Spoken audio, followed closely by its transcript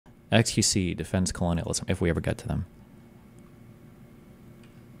XQC defends colonialism if we ever get to them.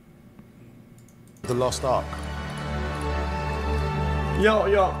 The Lost Ark. Yo,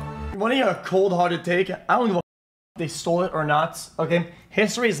 you want to hear a cold-hearted take? I don't give a f if they stole it or not, okay?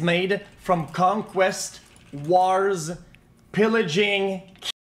 History is made from conquest, wars, pillaging,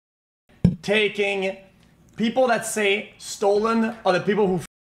 taking. People that say stolen are the people who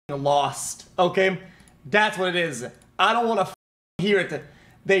lost, okay? That's what it is. I don't want to hear it.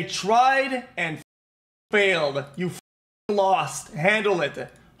 They tried and failed. You lost. Handle it.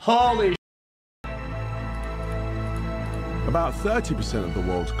 Holy. About 30% of the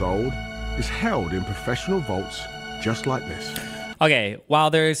world's gold is held in professional vaults just like this. Okay,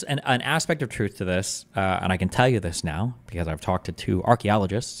 while there's an aspect of truth to this, and I can tell you this now because I've talked to 2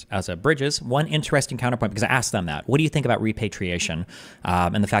 archaeologists as of Bridges, one interesting counterpoint, because I asked them that. What do you think about repatriation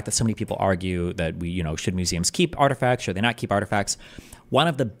and the fact that so many people argue that should museums keep artifacts, should they not keep artifacts? One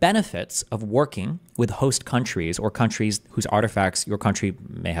of the benefits of working with host countries or countries whose artifacts your country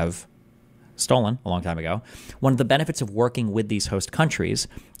may have stolen a long time ago, one of the benefits of working with these host countries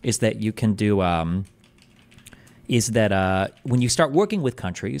is that you can do... when you start working with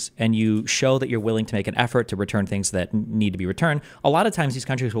countries and you show that you're willing to make an effort to return things that need to be returned, a lot of times these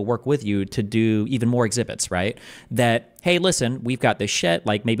countries will work with you to do even more exhibits, right? That, hey, listen, we've got this shit,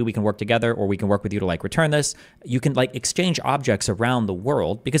 like maybe we can work together or we can work with you to like return this. You can like exchange objects around the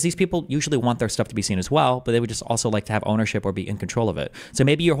world because these people usually want their stuff to be seen as well, but they would just also like to have ownership or be in control of it. So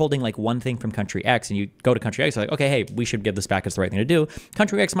maybe you're holding like one thing from country X and you go to country X, like, okay, hey, we should give this back. It's the right thing to do.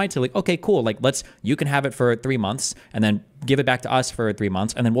 Country X might say like, okay, cool. Like you can have it for 3 months and then give it back to us for 3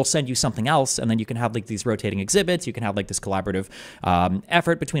 months, and then we'll send you something else, and then you can have like these rotating exhibits. You can have like this collaborative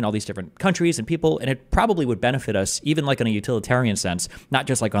effort between all these different countries and people, and it probably would benefit us, even like in a utilitarian sense, not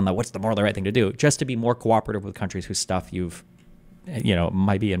just like on the what's the moral the right thing to do, just to be more cooperative with countries whose stuff you've,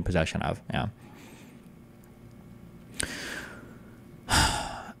 might be in possession of. Yeah.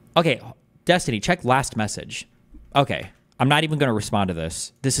 Okay, Destiny, check last message. Okay, I'm not even going to respond to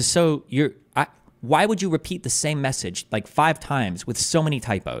this. This is so why would you repeat the same message like 5 times with so many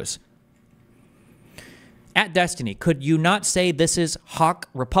typos? At Destiny, could you not say this is Hawk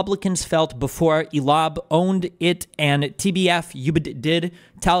Republicans felt before Elab owned it and TBF you did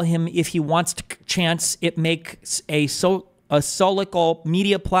tell him if he wants to chance it makes a solical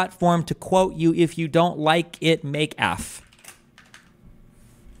media platform to quote you if you don't like it make F.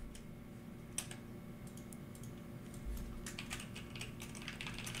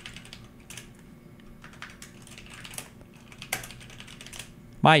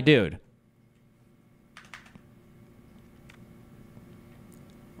 My dude.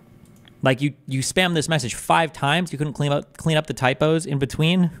 Like you spammed this message 5 times. You couldn't clean up the typos in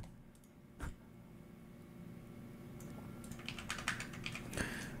between.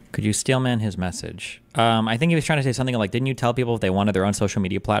 Could you steelman his message? I think he was trying to say something like, didn't you tell people if they wanted their own social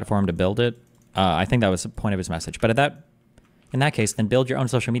media platform to build it? I think that was the point of his message. But in that case, then build your own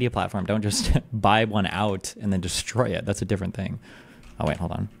social media platform. Don't just buy one out and then destroy it. That's a different thing. Oh, wait,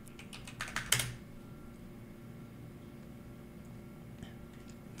 hold on.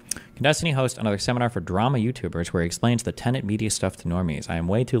 Can Destiny host another seminar for drama YouTubers where he explains the Tenet media stuff to normies? I am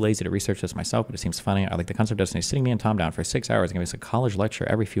way too lazy to research this myself, but it seems funny. I like the concept of Destiny sitting me and Tom down for 6 hours and giving us a college lecture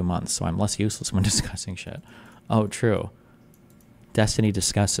every few months, so I'm less useless when discussing shit. Oh, true. Destiny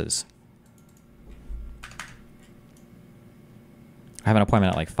discusses. I have an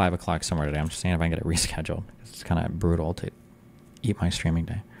appointment at like 5 o'clock somewhere today. I'm just saying if I can get it rescheduled. It's kind of brutal to eat my streaming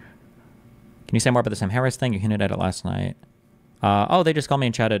day. Can you say more about the Sam Harris thing? You hinted at it last night. Oh, they just called me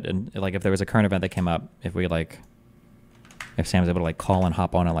and chatted, and like if there was a current event that came up, if Sam's able to like call and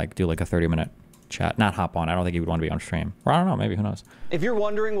hop on and like do like a 30-minute chat. Not hop on. I don't think he would want to be on stream. Or I don't know. Maybe, who knows? If you're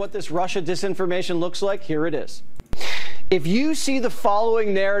wondering what this Russia disinformation looks like, here it is. If you see the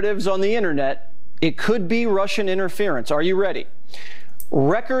following narratives on the internet, it could be Russian interference. Are you ready?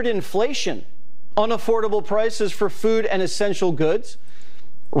 Record inflation, unaffordable prices for food and essential goods,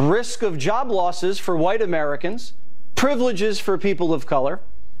 risk of job losses for white Americans, privileges for people of color,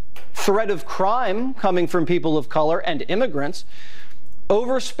 threat of crime coming from people of color and immigrants,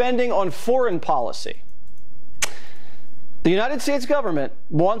 overspending on foreign policy. The United States government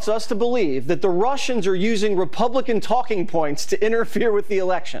wants us to believe that the Russians are using Republican talking points to interfere with the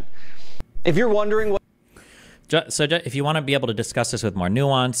election. If you're wondering what... So if you want to be able to discuss this with more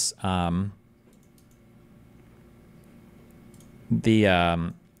nuance,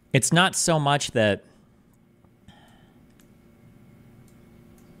 it's not so much that...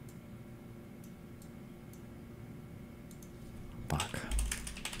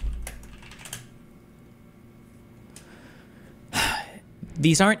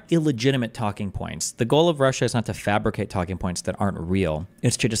 these aren't illegitimate talking points. The goal of Russia is not to fabricate talking points that aren't real.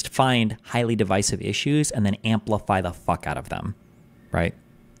 It's to just find highly divisive issues and then amplify the fuck out of them, right?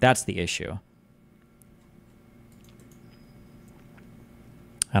 That's the issue.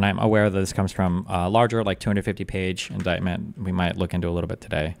 And I'm aware that this comes from a larger, like 250-page indictment. We might look into a little bit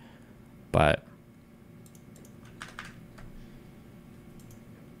today, but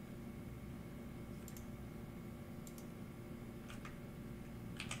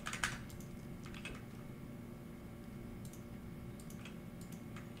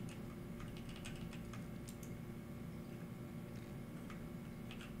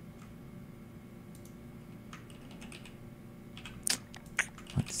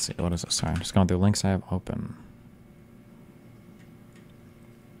let's see, what is it? Sorry, I'm just going through links I have open.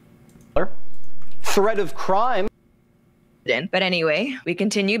 Threat of crime. But anyway, we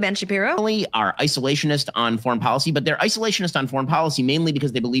continue. Ben Shapiro are isolationist on foreign policy, but they're isolationist on foreign policy mainly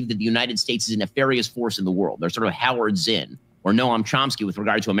because they believe that the United States is a nefarious force in the world. They're sort of Howard Zinn or Noam Chomsky with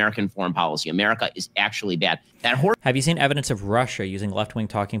regard to American foreign policy. America is actually bad. Have you seen evidence of Russia using left-wing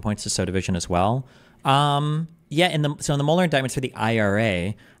talking points to sow division as well? Yeah, in the Mueller indictments for the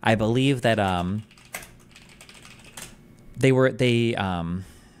IRA, I believe that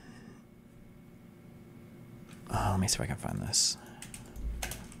let me see if I can find this.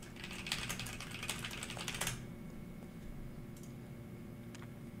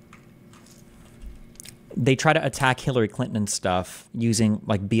 They try to attack Hillary Clinton and stuff using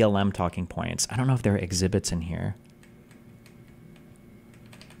like BLM talking points. I don't know if there are exhibits in here.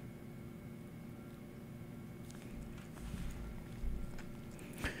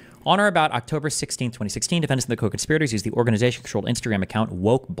 On or about October 16, 2016, defendants and the co-conspirators used the organization-controlled Instagram account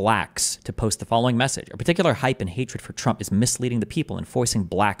Woke Blacks to post the following message. A particular hype and hatred for Trump is misleading the people and forcing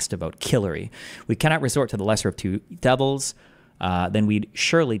blacks to vote Hillary. We cannot resort to the lesser of two devils. Then we'd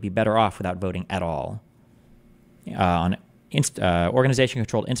surely be better off without voting at all. On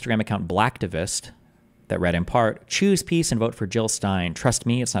organization-controlled Instagram account Blacktivist that read in part, choose peace and vote for Jill Stein. Trust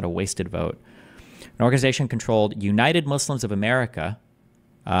me, it's not a wasted vote. An organization-controlled United Muslims of America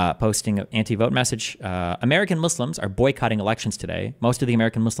posting an anti-vote message. American Muslims are boycotting elections today. Most of the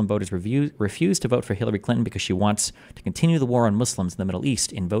American Muslim voters refuse to vote for Hillary Clinton because she wants to continue the war on Muslims in the Middle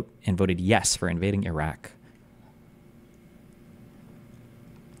East and voted yes for invading Iraq.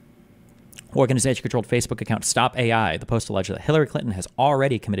 Organization-controlled Facebook account Stop AI. The post alleged that Hillary Clinton has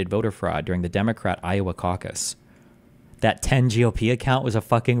already committed voter fraud during the Democrat Iowa caucus. That 10 GOP account was a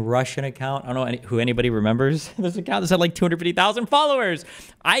fucking Russian account. I don't know who anybody remembers this account. This had like 250,000 followers.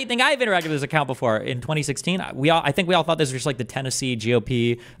 I think I've interacted with this account before in 2016. I think we all thought this was just like the Tennessee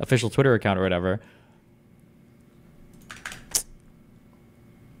GOP official Twitter account or whatever.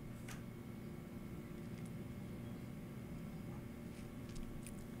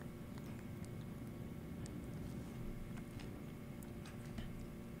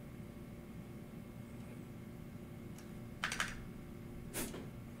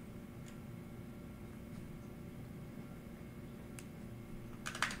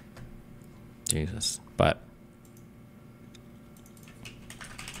 Jesus, but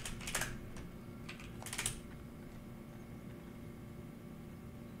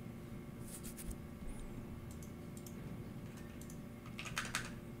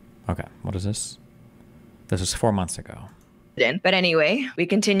okay, what is this? This was 4 months ago. But anyway, we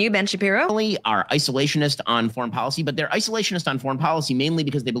continue. Ben Shapiro are isolationist on foreign policy, but they're isolationist on foreign policy mainly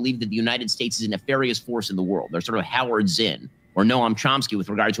because they believe that the United States is a nefarious force in the world. They're sort of Howard Zinn or Noam Chomsky with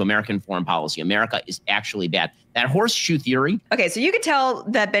regard to American foreign policy. America is actually bad. That horseshoe theory. Okay, so you could tell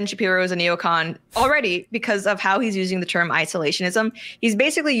that Ben Shapiro is a neocon already because of how he's using the term isolationism. He's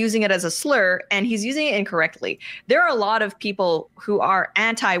basically using it as a slur, and he's using it incorrectly. There are a lot of people who are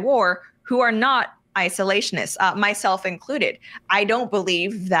anti-war who are not isolationists, myself included. I don't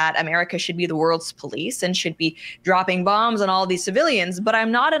believe that America should be the world's police and should be dropping bombs on all these civilians, but I'm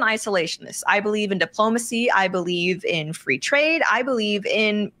not an isolationist. I believe in diplomacy. I believe in free trade. I believe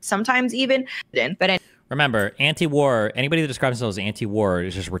in sometimes even, remember, anti-war, anybody that describes themselves as anti-war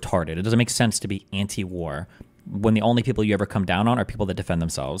is just retarded. It doesn't make sense to be anti-war when the only people you ever come down on are people that defend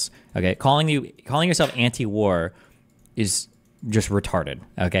themselves. Okay, calling yourself anti-war is just retarded.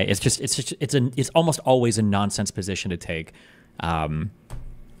 Okay, it's almost always a nonsense position to take.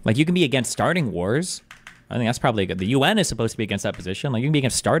 Like, you can be against starting wars. I think that's probably good. The UN is supposed to be against that position. Like, you can be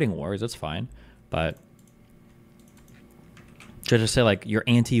against starting wars. That's fine, but to just say like you're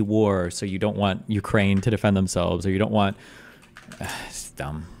anti-war, so you don't want Ukraine to defend themselves, or you don't want, it's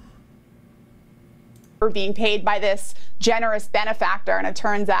dumb. were being paid by this generous benefactor, and it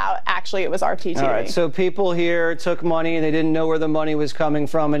turns out actually it was RTTV. All right, so people here took money and they didn't know where the money was coming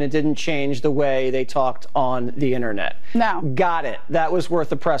from, and it didn't change the way they talked on the internet. No. Got it. That was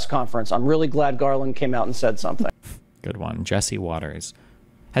worth a press conference. I'm really glad Garland came out and said something. Good one. Jesse Waters.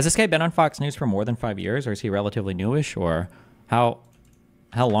 Has this guy been on Fox News for more than 5 years, or is he relatively newish, or how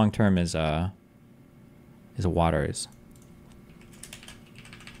long-term is Waters?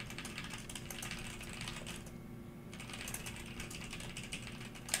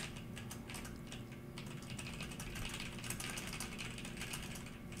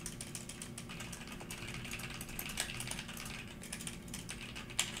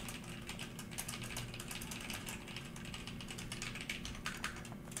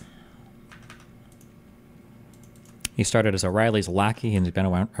 He started as O'Reilly's lackey and he's been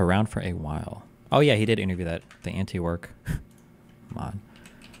around for a while. Oh yeah, he did interview the anti-work mod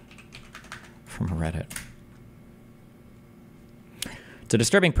from Reddit. It's a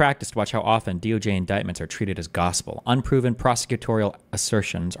disturbing practice to watch how often DOJ indictments are treated as gospel. Unproven prosecutorial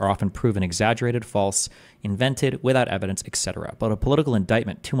assertions are often proven exaggerated, false, invented, without evidence, etc. But a political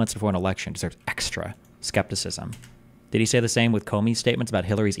indictment 2 months before an election deserves extra skepticism. Did he say the same with Comey's statements about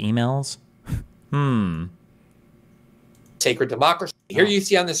Hillary's emails? Sacred democracy. Here you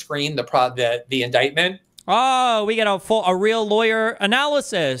see on the screen the indictment. Oh, we get a real lawyer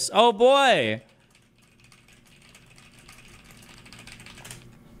analysis. Oh boy.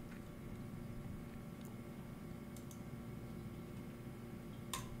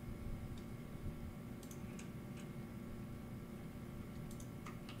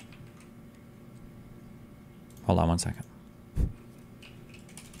 Hold on one second.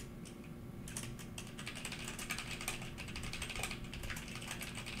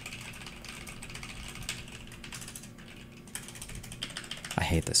 I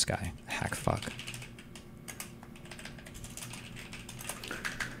hate this guy. Hack fuck.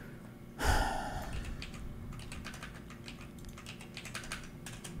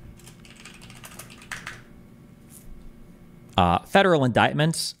 Federal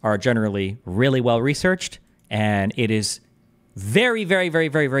indictments are generally really well researched, and it is very, very, very,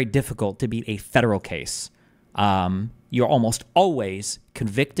 very, very difficult to beat a federal case. You're almost always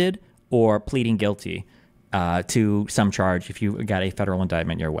convicted or pleading guilty to some charge if you got a federal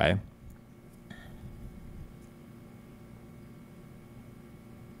indictment your way.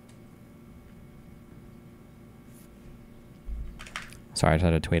 Sorry, I just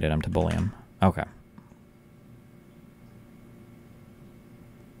had to tweet at him to bully him. Okay.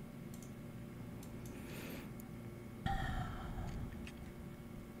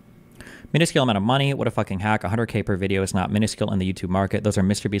 Minuscule amount of money. What a fucking hack. 100K per video is not minuscule in the YouTube market. Those are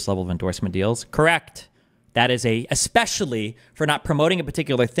Mr. Beast level of endorsement deals. Correct. That is especially for not promoting a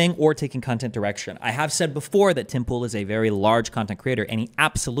particular thing or taking content direction. I have said before that Tim Pool is a very large content creator, and he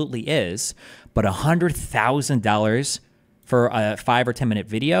absolutely is. But $100,000 for a 5 or 10 minute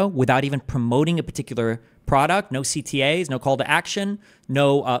video without even promoting a particular product, no CTAs, no call to action,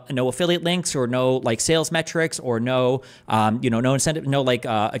 no affiliate links, or no like sales metrics, or no no incentive, no like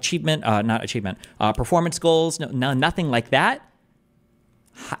performance goals, no nothing like that.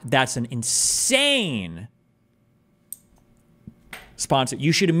 That's an insane sponsor.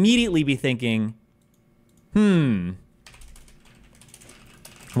 You should immediately be thinking, wait,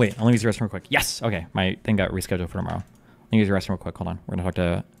 I'll use the restroom real quick. Yes, okay, my thing got rescheduled for tomorrow. Let me use the restroom real quick. Hold on, we're gonna talk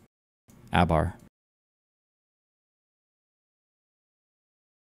to Abar.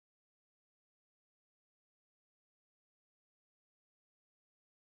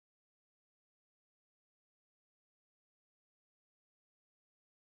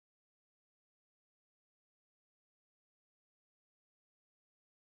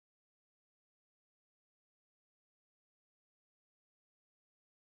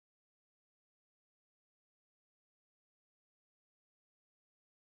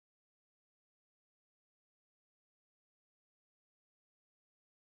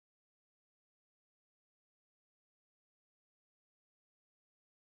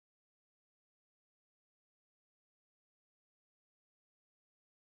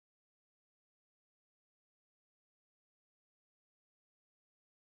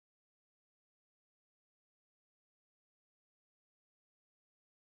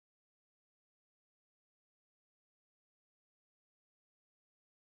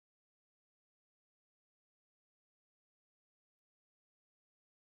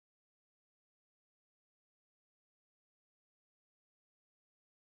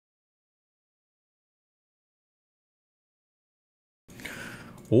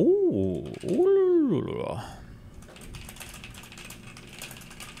 Ooh.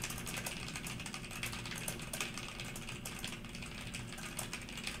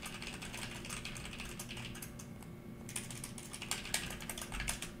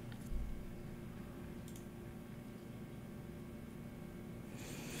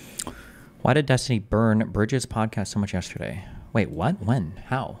 Why did Destiny burn Bridges' podcast so much yesterday? Wait, what? When?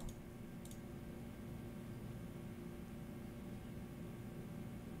 How?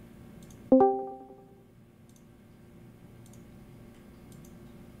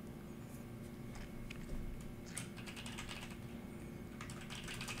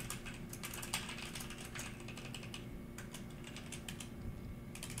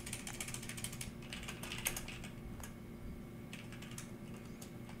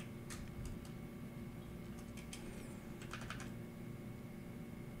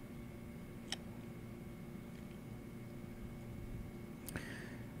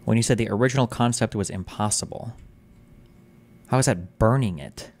 When you said the original concept was impossible. How is that burning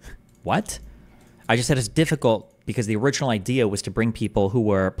it? What? I just said it's difficult because the original idea was to bring people who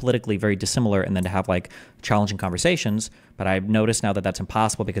were politically very dissimilar and then to have like challenging conversations. But I've noticed now that that's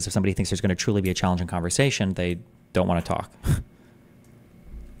impossible because if somebody thinks there's going to truly be a challenging conversation, they don't want to talk.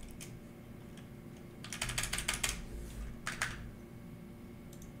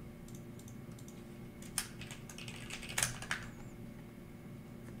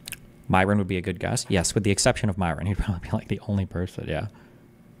 Myron would be a good guess. Yes, with the exception of Myron. He'd probably be like the only person, yeah.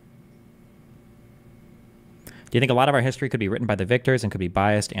 Do you think a lot of our history could be written by the victors and could be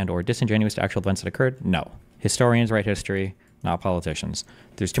biased and or disingenuous to actual events that occurred? No. Historians write history, not politicians.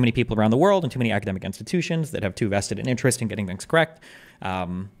 There's too many people around the world and too many academic institutions that have too vested an interest in getting things correct,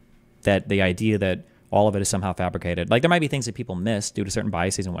 that the idea that all of it is somehow fabricated. Like, there might be things that people miss due to certain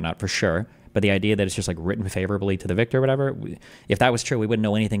biases and whatnot, for sure. But the idea that it's just like written favorably to the victor or whatever, if that was true, we wouldn't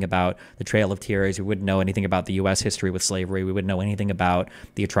know anything about the Trail of Tears. We wouldn't know anything about the U.S. history with slavery. We wouldn't know anything about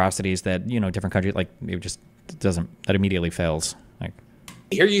the atrocities that, you know, different countries, like, it just doesn't, that immediately fails. Like,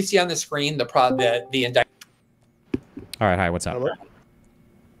 Here you see on the screen the indictment. all right, hi, what's up? Hello?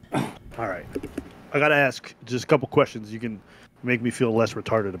 All right. I got to ask just a couple questions. You can make me feel less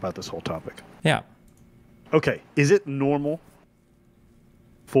retarded about this whole topic. Yeah. Okay. Is it normal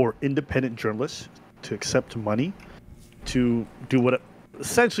for independent journalists to accept money to do what it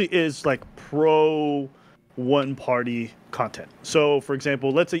essentially is like pro one party content? So, for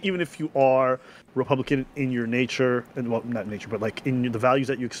example, let's say even if you are Republican in your nature, and well, not nature, but like in the values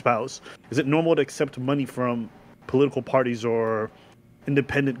that you espouse, is it normal to accept money from political parties or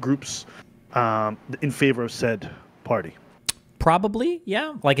independent groups in favor of said party? Probably,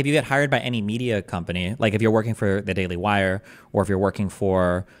 yeah. Like if you get hired by any media company, like if you're working for the Daily Wire or if you're working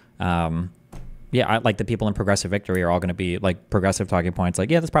for, like the people in Progressive Victory are all going to be like progressive talking points. Like,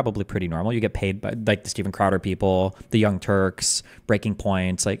 yeah, that's probably pretty normal. You get paid by like the Stephen Crowder people, the Young Turks, Breaking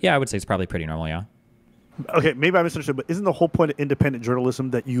Points. Like, yeah, I would say it's probably pretty normal, yeah. Okay, maybe I misunderstood, but isn't the whole point of independent journalism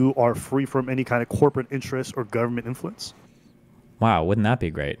that you are free from any kind of corporate interest or government influence? Wow, wouldn't that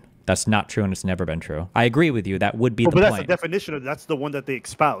be great? That's not true, and it's never been true. I agree with you. That would be the point. But point. that's the definition of that's the one that they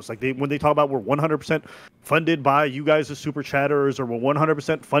espouse. Like when they talk about we're 100% funded by you guys as super chatters, or we're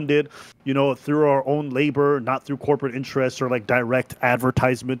 100% funded, you know, through our own labor, not through corporate interests or like direct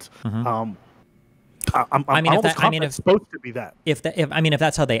advertisement. Mm-hmm. It's supposed to be that. If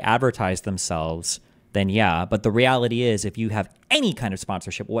that's how they advertise themselves, then yeah. But the reality is, if you have any kind of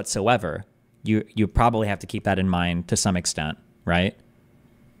sponsorship whatsoever, you probably have to keep that in mind to some extent, right?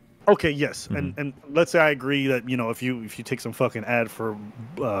 Okay, yes, and let's say I agree that, you know, if you take some fucking ad for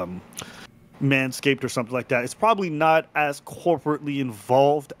Manscaped or something like that, it's probably not as corporately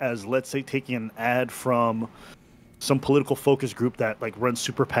involved as, let's say, taking an ad from some political focus group that like runs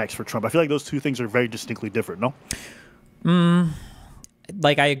super PACs for Trump. I feel like those two things are very distinctly different, no?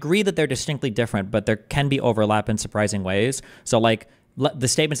 Like, I agree that they're distinctly different, but there can be overlap in surprising ways. So like the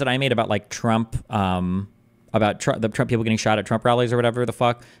statements that I made about like Trump, the Trump people getting shot at Trump rallies or whatever the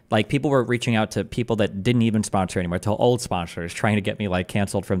fuck, like people were reaching out to people that didn't even sponsor anymore, to old sponsors, trying to get me like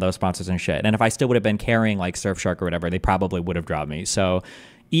canceled from those sponsors and shit. And if I still would have been carrying like Surfshark or whatever, they probably would have dropped me. So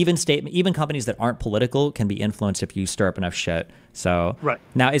even companies that aren't political can be influenced if you stir up enough shit. So right.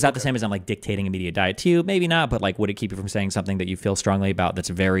 Now, is that the same as I'm like dictating a media diet to you? Maybe not, but like, would it keep you from saying something that you feel strongly about that's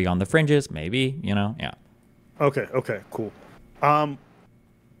very on the fringes? Maybe, you know? Yeah. Okay, cool.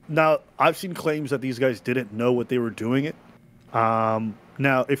 Now, I've seen claims that these guys didn't know what they were doing it.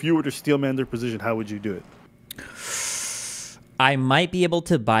 Now, if you were to steelman their position, how would you do it? I might be able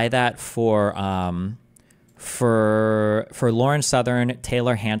to buy that for Lauren Southern,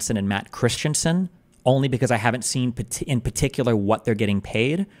 Taylor Hansen, and Matt Christensen, only because I haven't seen in particular what they're getting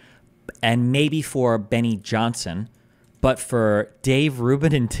paid, and maybe for Benny Johnson. But for Dave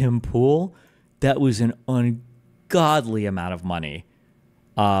Rubin and Tim Pool, that was an ungodly amount of money.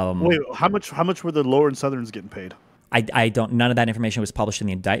 Wait, how much were the Lauren Southerns getting paid? I don't, none of that information was published in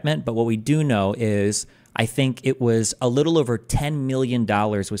the indictment, but what we do know is I think it was a little over $10 million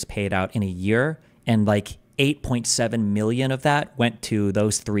was paid out in a year, and like 8.7 million of that went to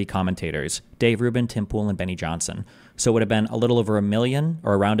those 3 commentators, Dave Rubin, Tim Pool, and Benny Johnson. So it would have been a little over $1 million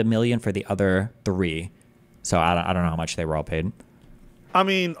or around $1 million for the other 3. So I don't know how much they were all paid. I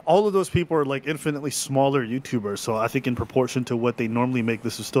mean, all of those people are like infinitely smaller YouTubers, so I think in proportion to what they normally make,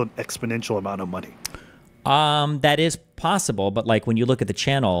 this is still an exponential amount of money. That is possible, but like when you look at the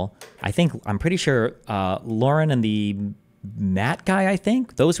channel, I'm pretty sure Lauren and the Matt guy, I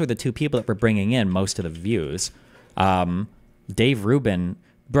think those were the 2 people that were bringing in most of the views. Dave Rubin,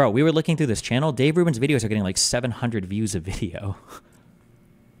 bro, we were looking through this channel. Dave Rubin's videos are getting like 700 views a video,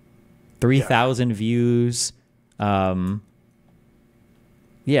 3,000 views.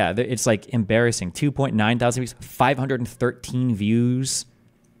 Yeah, it's like embarrassing. 2.9 thousand views, 513 views,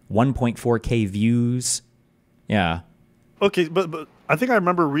 1.4K views. Yeah. Okay, but I think I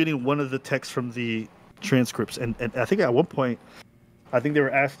remember reading one of the texts from the transcripts, and I think at one point, I think they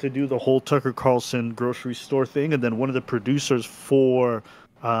were asked to do the whole Tucker Carlson grocery store thing, and then one of the producers for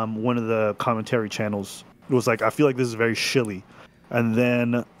one of the commentary channels was like, I feel like this is very shilly. And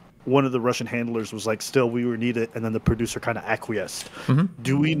then one of the Russian handlers was like, still, we need it, and then the producer kind of acquiesced.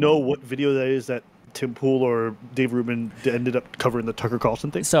 Do we know what video that is that Tim Pool or Dave Rubin ended up covering the Tucker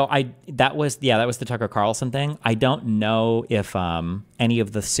Carlson thing? So that was the Tucker Carlson thing. I don't know if any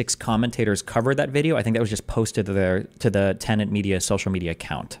of the 6 commentators covered that video. I think that was just posted to the Tenet Media social media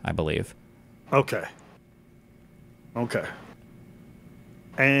account, I believe. Okay.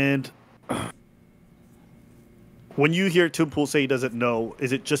 And when you hear Tim Pool say he doesn't know,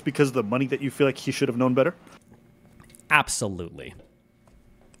 is it just because of the money that you feel like he should have known better? Absolutely.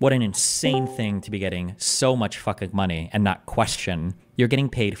 What an insane thing to be getting so much fucking money and not question. You're getting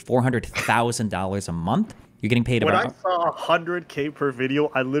paid $400,000 a month. You're getting paid when about... When I saw $100K per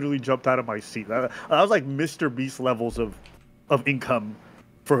video, I literally jumped out of my seat. That was like Mr. Beast levels of income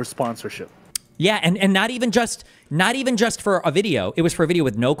for a sponsorship. Yeah, and not even just for a video. It was for a video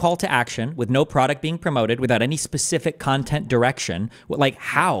with no call to action, with no product being promoted, without any specific content direction. Like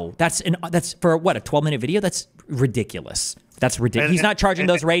how? That's for what, a 12-minute video? That's ridiculous. That's ridiculous. He's not charging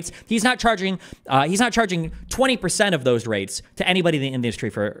those rates. He's not charging 20% of those rates to anybody in the industry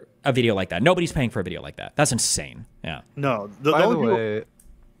for a video like that. Nobody's paying for a video like that. That's insane. Yeah. No. By the way,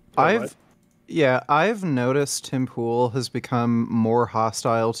 I've noticed Tim Pool has become more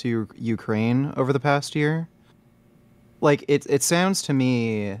hostile to Ukraine over the past year. Like, it sounds to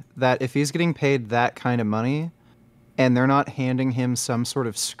me that if he's getting paid that kind of money and they're not handing him some sort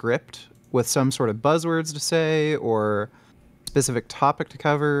of script with some sort of buzzwords to say or specific topic to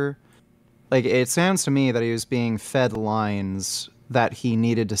cover, like, it sounds to me that he was being fed lines that he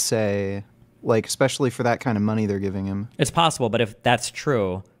needed to say, like, especially for that kind of money they're giving him. It's possible, but if that's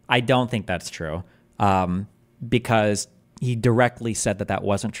true, I don't think that's true, because he directly said that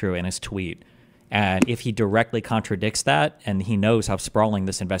wasn't true in his tweet. And if he directly contradicts that, and he knows how sprawling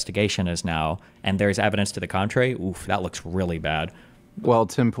this investigation is now, and there's evidence to the contrary, oof, that looks really bad. Well,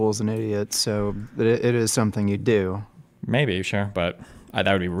 Tim Pool's an idiot, so it is something you do. Maybe, sure, but that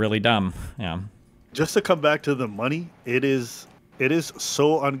would be really dumb. Yeah. Just to come back to the money, it is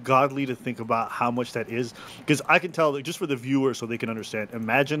so ungodly to think about how much that is, because I can tell, just for the viewer so they can understand,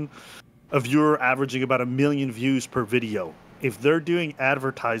 imagine a viewer averaging about 1 million views per video. If they're doing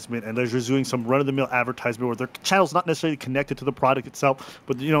advertisement and they're just doing some run-of-the-mill advertisement where their channel's not necessarily connected to the product itself,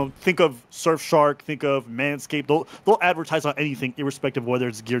 but, you know, think of Surfshark, think of Manscaped, they'll advertise on anything irrespective of whether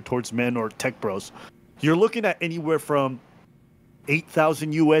it's geared towards men or tech bros. You're looking at anywhere from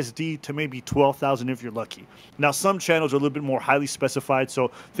 8,000 USD to maybe 12,000 if you're lucky. Now, some channels are a little bit more highly specified,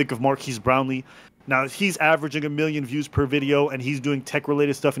 so think of Marquise Brownlee. Now, if he's averaging 1 million views per video and he's doing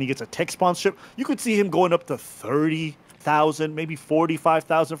tech-related stuff and he gets a tech sponsorship, you could see him going up to 30,000, maybe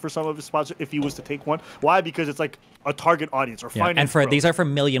 45,000 for some of his sponsors if he was to take one. Why? Because it's like a target audience or finance. And these are for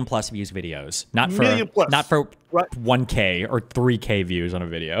million-plus views videos, not for 1K or 3K views on a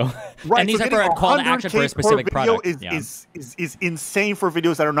video. Right. And these are for a call to action for a specific product. Is insane for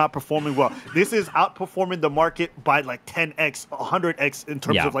videos that are not performing well. This is outperforming the market by like 10x, 100x in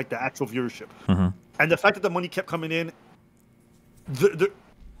terms of like the actual viewership. And the fact that the money kept coming in,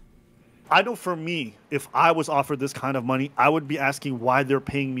 I know for me, if I was offered this kind of money, I would be asking why they're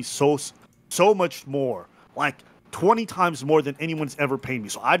paying me so much more, like 20 times more than anyone's ever paid me.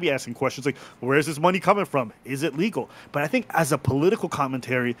 So I'd be asking questions like, where is this money coming from? Is it legal? But I think as a political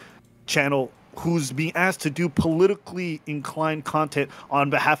commentary channel who's being asked to do politically inclined content on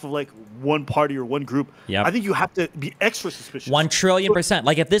behalf of like one party or one group, I think you have to be extra suspicious. 1,000,000,000%.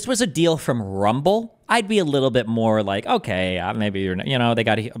 Like if this was a deal from Rumble, I'd be a little bit more like, okay, maybe you're, they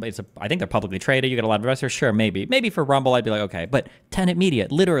got, I think they're publicly traded. You got a lot of investors. Sure, maybe for Rumble, I'd be like, okay, but Tenet Media,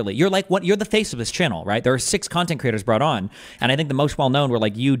 literally, you're like you're the face of this channel, right? There are 6 content creators brought on, and I think the most well known were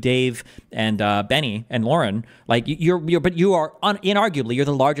like you, Dave, and Benny and Lauren. Like but you are inarguably you're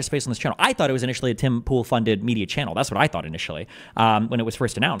the largest face on this channel. I thought it was initially a Tim Pool funded media channel. That's what I thought initially when it was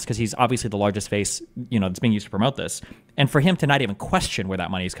first announced, because he's obviously the largest face, that's being used to promote this. And for him to not even question where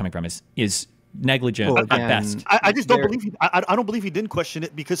that money is coming from is negligent at best. I just don't believe I don't believe he didn't question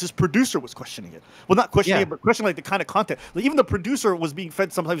it, because his producer was questioning it. Well, not questioning it, but questioning like the kind of content. Like, even the producer was being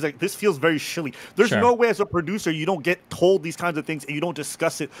fed sometimes like, this feels very shilly. There's no way as a producer you don't get told these kinds of things and you don't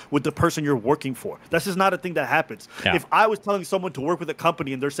discuss it with the person you're working for. That's just not a thing that happens. Yeah. If I was telling someone to work with a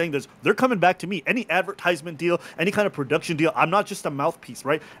company and they're saying this, they're coming back to me. Any advertisement deal, any kind of production deal, I'm not just a mouthpiece,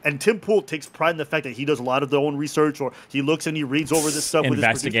 right? And Tim Pool takes pride in the fact that he does a lot of their own research, or he looks and he reads over this stuff with his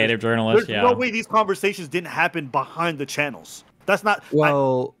investigative journalist. There's no way these conversations didn't happen behind the channels. That's not.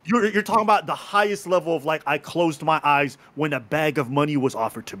 Well, you're talking about the highest level of like, I closed my eyes when a bag of money was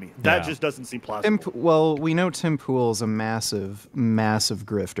offered to me. That just doesn't seem plausible. Well, we know Tim Pool's a massive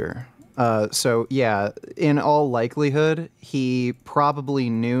grifter. So yeah, in all likelihood, he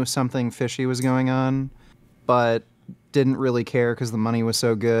probably knew something fishy was going on, but didn't really care because the money was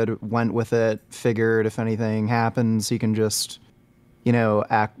so good. Went with it. Figured if anything happens, he can just,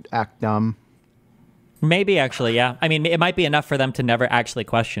 act dumb. Maybe, actually, yeah. I mean, it might be enough for them to never actually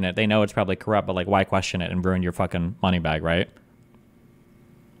question it. They know it's probably corrupt, but like, why question it and ruin your fucking money bag, right?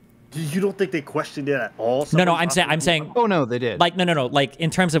 You don't think they questioned it at all? No, I'm saying. Oh no, they did. Like, no. Like, in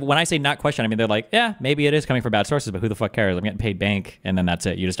terms of when I say not question, I mean they're like, yeah, maybe it is coming from bad sources, but who the fuck cares? I'm getting paid bank, and then that's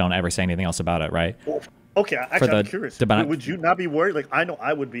it. You just don't ever say anything else about it, right? Well, okay, actually, I'm curious. Would you not be worried? Like, I know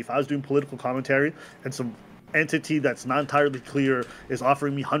I would be if I was doing political commentary and some entity that's not entirely clear is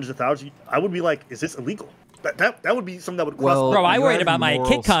offering me hundreds of thousands. I would be like, is this illegal? That would be something that would cross. Well, bro, I worried about my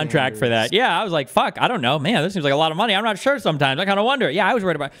kit contract for that. Yeah, I was like, fuck, I don't know, man. This seems like a lot of money. I'm not sure sometimes. I kind of wonder. Yeah, I was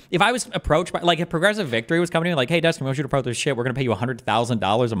worried about if I was approached by, like, if Progressive Victory was coming to me like, hey, Dustin, we want you to promote this shit. We're gonna pay you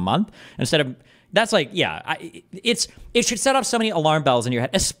 $100,000 a month instead of. That's like, yeah, it should set off so many alarm bells in your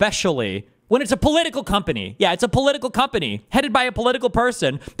head, especially when it's a political company. Yeah, it's a political company headed by a political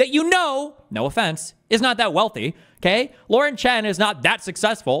person that no offense, is not that wealthy, okay? Lauren Chen is not that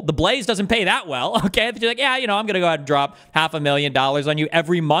successful. The Blaze doesn't pay that well, okay? You're like, yeah, I'm going to go ahead and drop $500,000 on you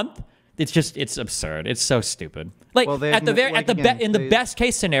every month. It's absurd. It's so stupid. Like, well, in the best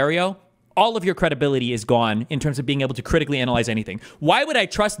case scenario, all of your credibility is gone in terms of being able to critically analyze anything. Why would I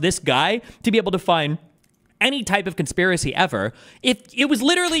trust this guy to be able to find any type of conspiracy ever if it was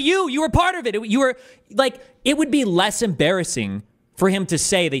literally you were part of it? You were like, it would be less embarrassing for him to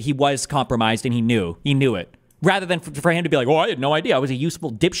say that he was compromised and he knew it, rather than for him to be like, oh, I had no idea. I was a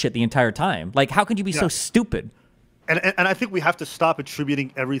useful dipshit the entire time. Like, how can you be so stupid? And I think we have to stop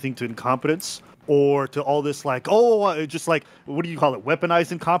attributing everything to incompetence or to all this like, just like, what do you call it?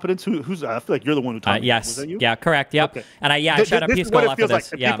 Weaponized incompetence? Who's? I feel like you're the one who taught me. Yes. Was that you? Yeah, correct. Yep. Okay. And I shut up Peace Girl after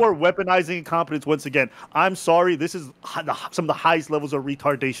this. Like. Yeah. People are weaponizing incompetence once again. I'm sorry. This is some of the highest levels of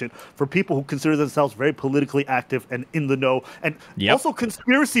retardation for people who consider themselves very politically active and in the know, and also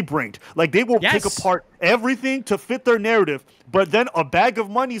conspiracy brained. Like, they will pick apart everything to fit their narrative, but then a bag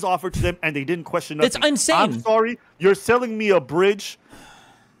of money is offered to them and they didn't question nothing. It's insane. I'm sorry. You're selling me a bridge.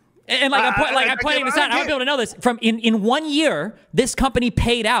 And I'm pointing this out. I want to be able to know this. From in 1 year, this company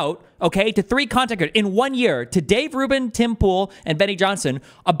paid out, to 3 content creators in 1 year, to Dave Rubin, Tim Pool, and Benny Johnson,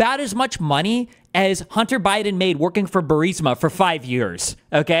 about as much money as Hunter Biden made working for Burisma for 5 years.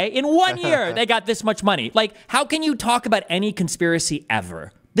 Okay, in 1 year, they got this much money. Like, how can you talk about any conspiracy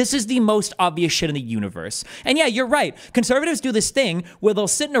ever? This is the most obvious shit in the universe. And yeah, you're right. Conservatives do this thing where they'll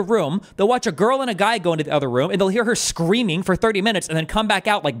sit in a room, they'll watch a girl and a guy go into the other room, and they'll hear her screaming for 30 minutes and then come back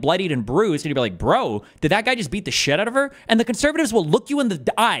out like bloodied and bruised, and you'll be like, bro, did that guy just beat the shit out of her? And the conservatives will look you in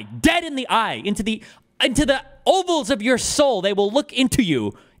the eye, dead in the eye, into the ovals of your soul. They will look into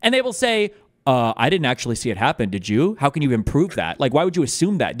you, and they will say, I didn't actually see it happen. Did you? How can you improve that? Like, why would you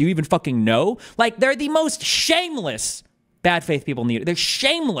assume that? Do you even fucking know? Like, they're the most shameless bad faith people need it. They're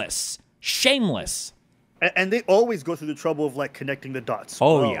shameless. Shameless. And they always go through the trouble of, like, connecting the dots.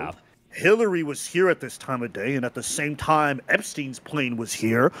 Oh, yeah. Hillary was here at this time of day, and at the same time, Epstein's plane was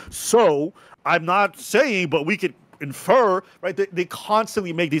here. So, I'm not saying, but we could infer, right? They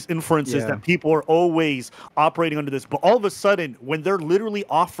constantly make these inferences that people are always operating under this. But all of a sudden, when they're literally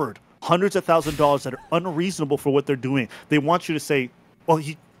offered hundreds of thousands of dollars that are unreasonable for what they're doing, they want you to say, well,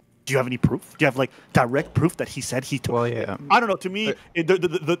 do you have any proof? Do you have, like, direct proof that he said he took? Well, yeah. I don't know. To me,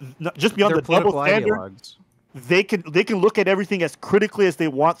 just beyond the double standard. they can look at everything as critically as they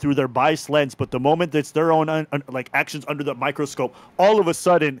want through their biased lens, but the moment it's their own like actions under the microscope, all of a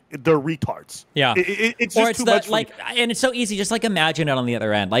sudden they're retards. Yeah, it's just too much. Like, and it's so easy. Just like imagine it on the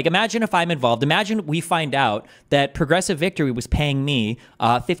other end. Like imagine if I'm involved. Imagine we find out that Progressive Victory was paying me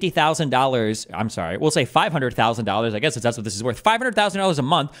 $50,000. I'm sorry, we'll say $500,000. I guess that's what this is worth. $500,000 a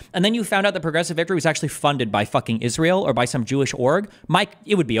month, and then you found out that Progressive Victory was actually funded by fucking Israel or by some Jewish org. Mike,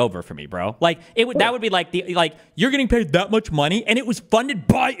 it would be over for me, bro. Like it would. That would be like like you're getting paid that much money and it was funded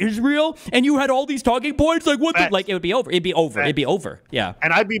by Israel and you had all these talking points. Like what? Like it would be over. It'd be over. It'd be over. Yeah.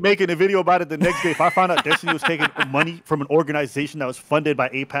 And I'd be making a video about it the next day if I found out Destiny was taking money from an organization that was funded by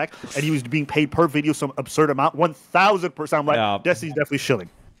AIPAC and he was being paid per video some absurd amount. 1,000%. I'm like, Destiny's definitely shilling,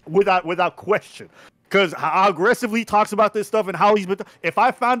 without question. Because how aggressively he talks about this stuff and how he's been. If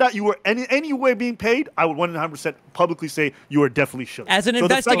I found out you were any way being paid, I would 100% publicly say you are definitely shilling. As an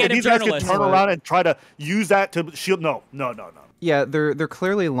investigative these journalist, guys can turn around and try to use that to shield. No. Yeah, they're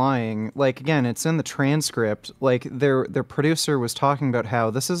clearly lying. Like again, it's in the transcript. Like their producer was talking about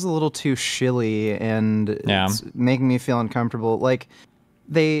how this is a little too shilly and it's making me feel uncomfortable. Like.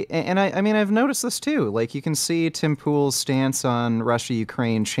 I mean, I've noticed this too. Like, you can see Tim Pool's stance on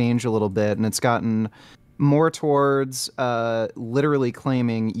Russia-Ukraine change a little bit, and it's gotten more towards literally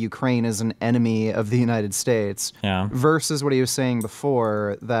claiming Ukraine is an enemy of the United States versus what he was saying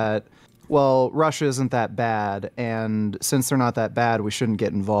before that, well, Russia isn't that bad, and since they're not that bad, we shouldn't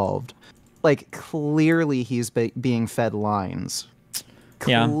get involved. Like, clearly he's being fed lines.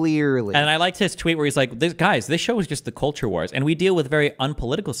 Clearly. And I liked his tweet where he's like, this show is just the culture wars, and we deal with very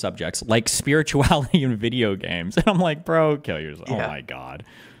unpolitical subjects like spirituality in video games. And I'm like, bro, kill yourself. Oh my God.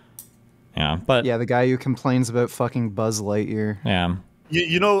 Yeah, but the guy who complains about fucking Buzz Lightyear. Yeah.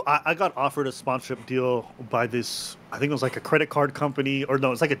 You know, I got offered a sponsorship deal by this, I think it was like a credit card company, or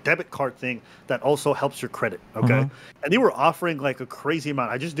no, it's like a debit card thing that also helps your credit, okay? And they were offering like a crazy amount.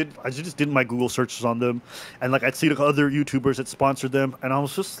 I just did my Google searches on them, and like I'd see like other YouTubers that sponsored them, and I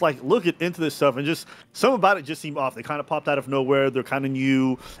was just like looking into this stuff, and just some about it just seemed off. They kind of popped out of nowhere. They're kind of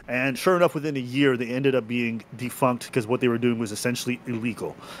new, and sure enough, within a year, they ended up being defunct because what they were doing was essentially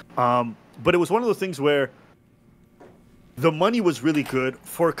illegal. But it was one of those things where the money was really good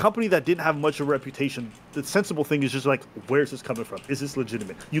for a company that didn't have much of a reputation. The sensible thing is just like, where's this coming from? Is this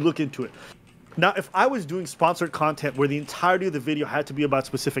legitimate? You look into it. Now, if I was doing sponsored content where the entirety of the video had to be about a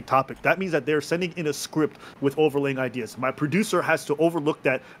specific topic, that means that they're sending in a script with overlaying ideas. My producer has to overlook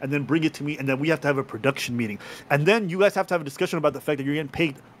that and then bring it to me, and then we have to have a production meeting. And then you guys have to have a discussion about the fact that you're getting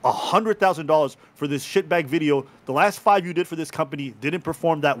paid $100,000 for this shitbag video. The last 5 you did for this company didn't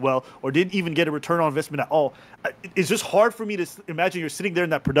perform that well or didn't even get a return on investment at all. It's just hard for me to imagine you're sitting there in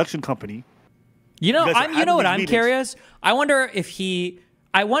that production company. You know what I'm curious? I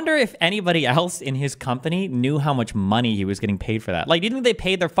wonder if anybody else in his company knew how much money he was getting paid for that. Like, do you think they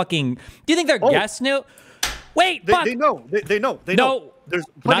paid their fucking... Do you think their guests knew? Wait, they know. They know. There's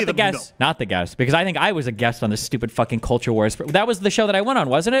plenty of them Not the guest, because I think I was a guest on this stupid fucking Culture Wars. That was the show that I went on,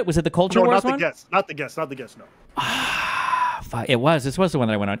 wasn't it? Was it the Culture Wars one? Not the guest, no. Fuck, it was. This was the one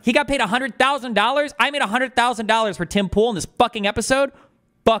that I went on. He got paid $100,000? I made $100,000 for Tim Pool in this fucking episode?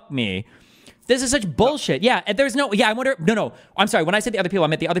 Fuck me. This is such bullshit. Yeah, and there's no... Yeah, I wonder... No. I'm sorry. When I said the other people, I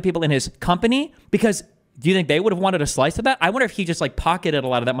meant the other people in his company, because... Do you think they would have wanted a slice of that? I wonder if he just like pocketed a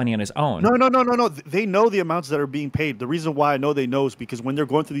lot of that money on his own. No. They know the amounts that are being paid. The reason why I know they know is because when they're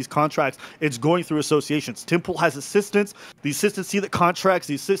going through these contracts, it's going through associations. Tim Pool has assistants. The assistants see the contracts.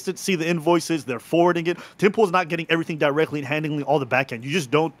 The assistants see the invoices. They're forwarding it. Tim Pool's not getting everything directly and handling all the back end. You just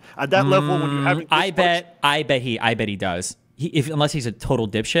don't at that level when you're having. I bet he does. Unless he's a total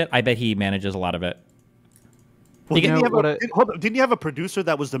dipshit, I bet he manages a lot of it. Well, didn't you have a producer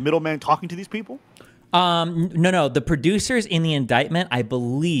that was the middleman talking to these people? No. The producers in the indictment, I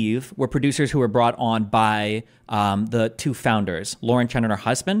believe, were producers who were brought on by the two founders, Lauren Chen and her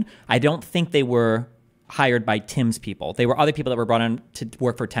husband. I don't think they were hired by Tim's people. They were other people that were brought on to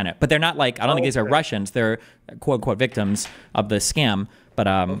work for Tenet. But they're not like, I don't think these are Russians. They're quote-unquote victims of the scam. But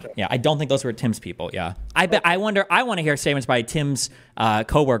yeah, I don't think those were Tim's people. Yeah, I want to hear statements by Tim's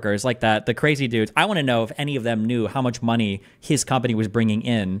coworkers like that, the crazy dudes. I want to know if any of them knew how much money his company was bringing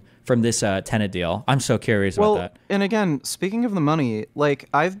in from this Tenet deal. I'm so curious about that. And again, speaking of the money, like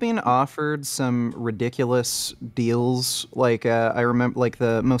I've been offered some ridiculous deals. Like I remember, like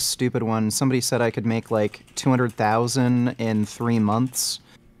the most stupid one. Somebody said I could make like $200,000 in 3 months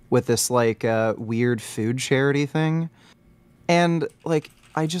with this like weird food charity thing. And, like,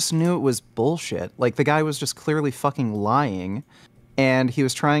 I just knew it was bullshit. Like, the guy was just clearly fucking lying, and he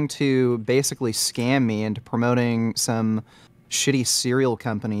was trying to basically scam me into promoting some shitty cereal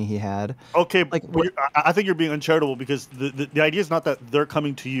company he had. Okay, like I think you're being uncharitable because the idea is not that they're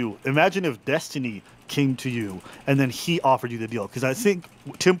coming to you. Imagine if Destiny came to you and then he offered you the deal, because I think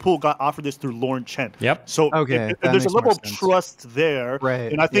Tim Pool got offered this through Lauren Chen. Yep. So okay, if there's a level of sense. trust there,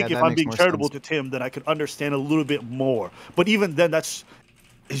 right? And I think yeah, if I'm being charitable to Tim, then I could understand a little bit more. But even then, it's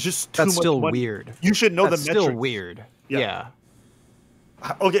just too that's much still money. weird. You should know that's the metrics. Still weird. Yeah.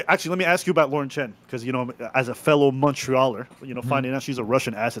 Okay, actually, let me ask you about Lauren Chen, because, you know, as a fellow Montrealer, you know, finding out she's a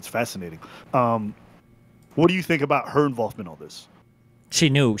Russian asset's fascinating. What do you think about her involvement in all this? She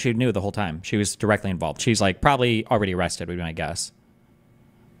knew the whole time. She was directly involved. She's like probably already arrested, would be my guess.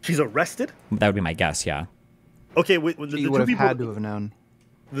 She's arrested? That would be my guess, yeah. Okay, she would have had to have known.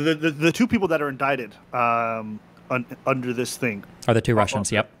 The two people that are indicted under this thing are the two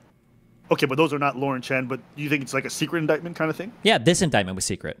Russians, yep. Okay, but those are not Lauren Chen, but you think it's like a secret indictment kind of thing? Yeah, this indictment was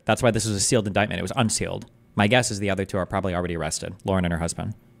secret. That's why this was a sealed indictment. It was unsealed. My guess is the other two are probably already arrested, Lauren and her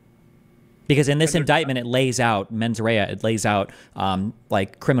husband. Because in this indictment, it lays out, mens rea, it lays out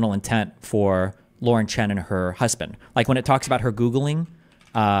like criminal intent for Lauren Chen and her husband. Like when it talks about her Googling.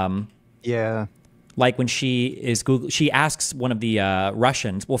 Yeah. Like when she asks one of the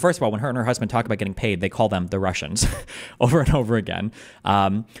Russians. Well, first of all, when her and her husband talk about getting paid, they call them the Russians over and over again.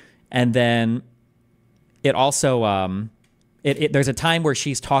 And then it also, there's a time where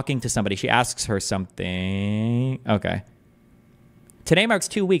she's talking to somebody. She asks her something. Okay. Today marks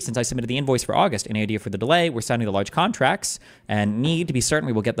 2 weeks since I submitted the invoice for August. Any idea for the delay? We're signing the large contracts and need to be certain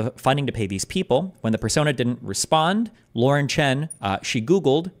we will get the funding to pay these people. When the persona didn't respond, Lauren Chen, she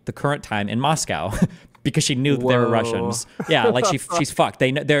Googled the current time in Moscow because she knew that they were Russians. Yeah, like she's fucked.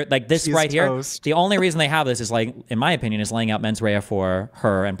 They're like this she's right toast. Here. The only reason they have this is, like, in my opinion, is laying out mens rea for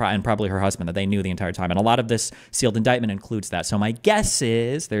her and probably her husband that they knew the entire time. And a lot of this sealed indictment includes that. So my guess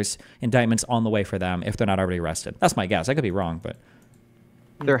is there's indictments on the way for them if they're not already arrested. That's my guess. I could be wrong, but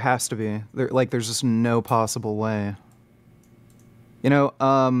there has to be. There's just no possible way. You know,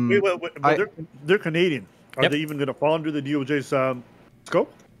 wait, they're Canadian. Are they even going to fall under the DOJ's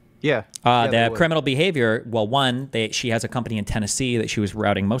scope? Yeah. The criminal behavior, well, one, she has a company in Tennessee that she was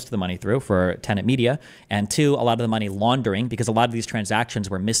routing most of the money through for Tenet Media. And two, a lot of the money laundering, because a lot of these transactions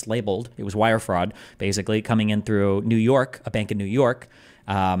were mislabeled. It was wire fraud, basically, coming in through New York, a bank in New York.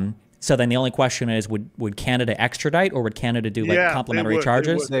 So then the only question is, would Canada extradite, or would Canada do like complimentary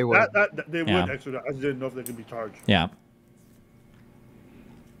charges? They would. They would extradite. I just didn't know if they could be charged. Yeah.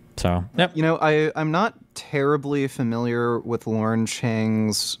 So, yep. You know, I'm not terribly familiar with Lauren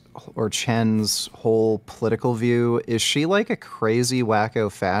Chen's whole political view. Is she like a crazy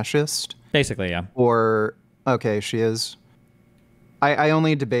wacko fascist? Basically, yeah. Or, okay, she is. I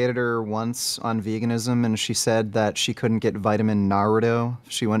only debated her once on veganism, and she said that she couldn't get vitamin Naruto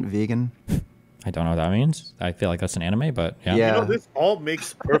if she went vegan. I don't know what that means. I feel like that's an anime, but yeah. You know, this all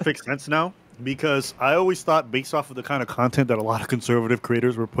makes perfect sense now, because I always thought, based off of the kind of content that a lot of conservative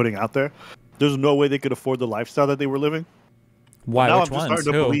creators were putting out there, there's no way they could afford the lifestyle that they were living. Why? Now Which ones?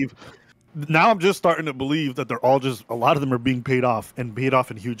 Now I'm just starting to believe that they're all just, a lot of them are being paid off in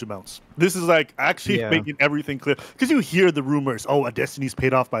huge amounts. This is like actually making everything clear, because you hear the rumors, oh, a Destiny's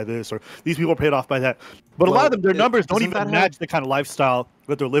paid off by this, or these people are paid off by that. But a lot of them, their numbers don't even match the kind of lifestyle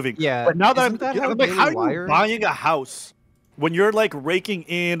that they're living. Yeah. But now that I'm like, how are you buying a house when you're like raking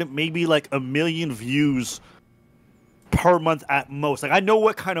in maybe like 1 million views per month at most? Like, I know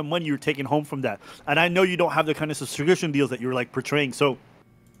what kind of money you're taking home from that, and I know you don't have the kind of subscription deals that you're like portraying. So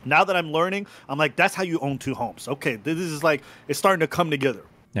now that I'm learning, I'm like, that's how you own 2 homes. Okay, this is like, it's starting to come together.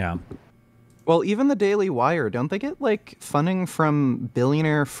 Yeah. Well, even the Daily Wire, don't they get like funding from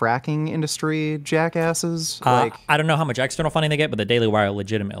billionaire fracking industry jackasses? I don't know how much external funding they get, but the Daily Wire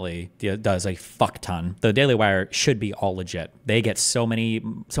legitimately does a fuck ton. The Daily Wire should be all legit. They get so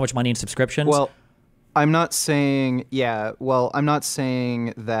much money in subscriptions. Well, I'm not saying, I'm not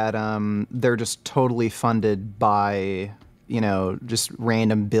saying that they're just totally funded by, you know, just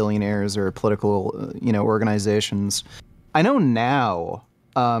random billionaires or political, you know, organizations. I know now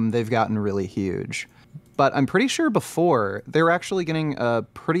they've gotten really huge, but I'm pretty sure before they were actually getting a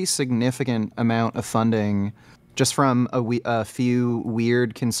pretty significant amount of funding just from a few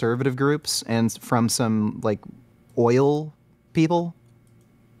weird conservative groups and from some like oil people.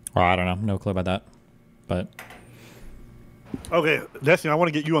 Oh, I don't know. No clue about that. But okay, Destiny, I want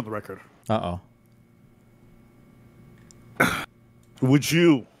to get you on the record. Uh-oh. Would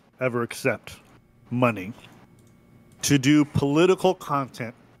you ever accept money to do political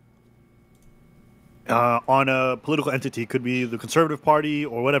content on a political entity? Could be the Conservative Party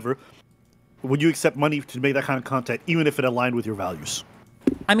or whatever. Would you accept money to make that kind of content, even if it aligned with your values?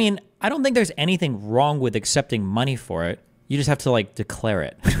 I mean, I don't think there's anything wrong with accepting money for it. You just have to like declare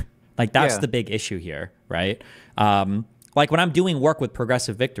it. Like that's the big issue here, right? Like when I'm doing work with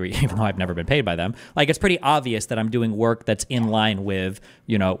Progressive Victory, even though I've never been paid by them, like it's pretty obvious that I'm doing work that's in line with,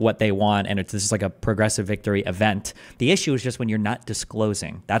 you know, what they want. And this is like a Progressive Victory event. The issue is just when you're not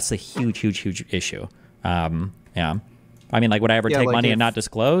disclosing. That's the huge issue. Yeah. I mean, like, would I ever take money and not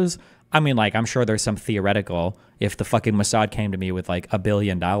disclose? I mean, like, I'm sure there's some theoretical, if the fucking Mossad came to me with like $1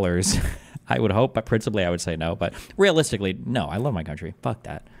 billion, I would hope, but principally I would say no. But realistically, no, I love my country. Fuck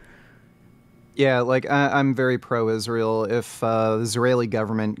that. Yeah, like I'm very pro-Israel. If the Israeli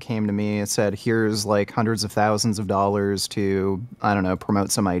government came to me and said, here's like hundreds of thousands of dollars to, I don't know,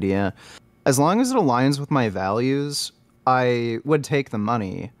 promote some idea, as long as it aligns with my values, I would take the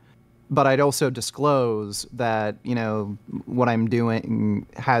money. But I'd also disclose that, you know, what I'm doing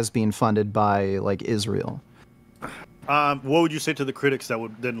has been funded by like Israel. What would you say to the critics that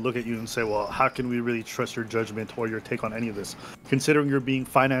would then look at you and say, well, how can we really trust your judgment or your take on any of this, considering you're being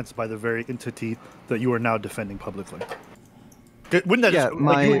financed by the very entity that you are now defending publicly? Wouldn't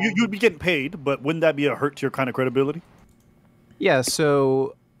that you'd be getting paid, but wouldn't that be a hurt to your kind of credibility? Yeah,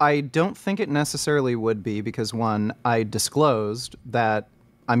 so I don't think it necessarily would be because, one, I disclosed that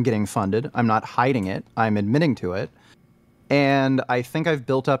I'm getting funded. I'm not hiding it. I'm admitting to it. And I think I've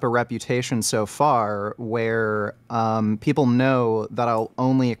built up a reputation so far where people know that I'll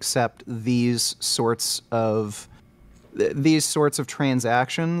only accept these sorts of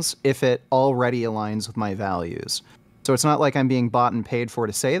transactions if it already aligns with my values. So it's not like I'm being bought and paid for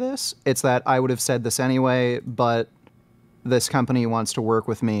to say this. It's that I would have said this anyway, but this company wants to work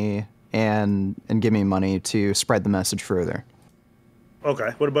with me and give me money to spread the message further.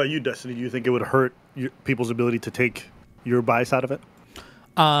 Okay. What about you, Destiny? Do you think it would hurt people's ability to take your bias out of it?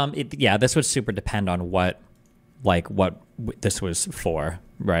 Yeah, this would super depend on what this was for,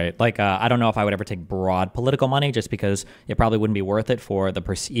 right? Like, I don't know if I would ever take broad political money just because it probably wouldn't be worth it for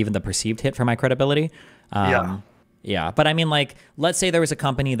even the perceived hit for my credibility. Yeah, but I mean, like, let's say there was a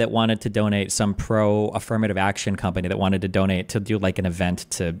company that wanted to donate, some pro-affirmative action company that wanted to donate to do like an event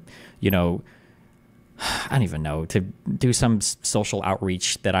to, you know, I don't even know, to do some social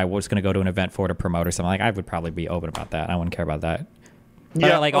outreach that I was going to go to an event for to promote or something. Like, I would probably be open about that. I wouldn't care about that. But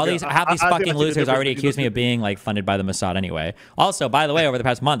yeah, like half these fucking losers already accused me of being like funded by the Mossad anyway. Also, by the way, over the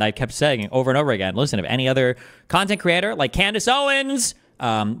past month, I kept saying over and over again, listen, if any other content creator like Candace Owens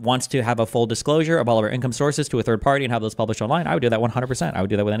wants to have a full disclosure of all of our income sources to a third party and have those published online, I would do that 100%. I would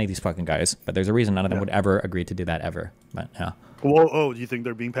do that with any of these fucking guys. But there's a reason none of them would ever agree to do that ever. But yeah. Whoa, do you think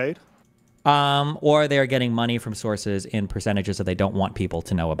they're being paid? Or they're getting money from sources in percentages that they don't want people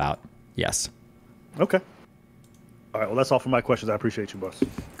to know about. Yes. Okay. All right. Well, that's all for my questions. I appreciate you, boss.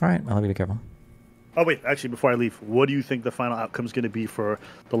 All right. I'll have you be careful. Oh, wait. Actually, before I leave, what do you think the final outcome is going to be for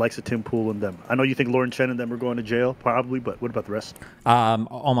the likes of Tim Pool and them? I know you think Lauren Chen and them are going to jail, probably, but what about the rest?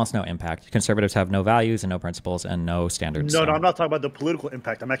 Almost no impact. Conservatives have no values and no principles and no standards. No, I'm not talking about the political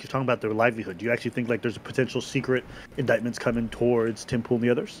impact. I'm actually talking about their livelihood. Do you actually think like there's a potential secret indictments coming towards Tim Pool and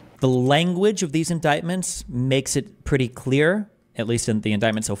the others? The language of these indictments makes it pretty clear, at least in the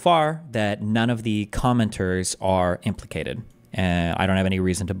indictment so far, that none of the commenters are implicated. And I don't have any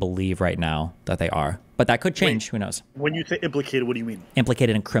reason to believe right now that they are. But that could change. Who knows? When you say implicated, what do you mean?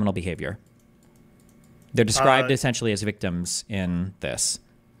 Implicated in criminal behavior. They're described essentially as victims in this.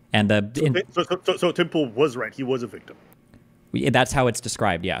 And so Tim Pool was right. He was a victim. That's how it's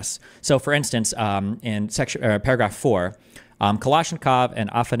described, yes. So, for instance, in paragraph 4, Kalashnikov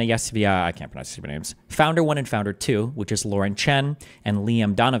and Afanasyev, I can't pronounce his names, Founder 1 and Founder 2, which is Lauren Chen, and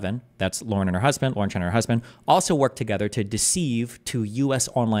Liam Donovan, that's Lauren and her husband, Lauren Chen and her husband, also worked together to deceive two U.S.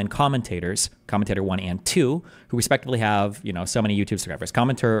 online commentators, Commentator 1 and 2, who respectively have, you know, so many YouTube subscribers.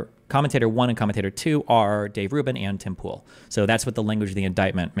 Commentator 1 and Commentator 2 are Dave Rubin and Tim Pool. So that's what the language of the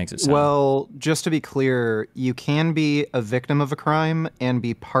indictment makes it sound. Well, just to be clear, you can be a victim of a crime and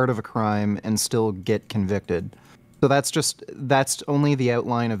be part of a crime and still get convicted. So that's only the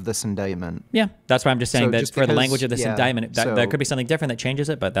outline of this indictment. Yeah, that's why I'm just saying that for the language of this indictment, there could be something different that changes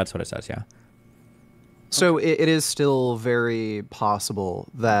it, but that's what it says, yeah. So it is still very possible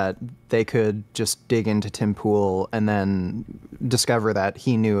that they could just dig into Tim Pool and then discover that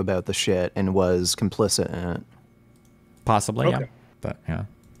he knew about the shit and was complicit in it. Possibly, yeah. But, yeah.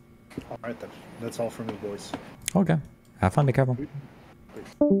 All right, then. That's all from me, boys. Okay. Have fun. Be careful.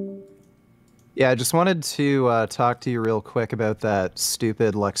 Yeah, I just wanted to talk to you real quick about that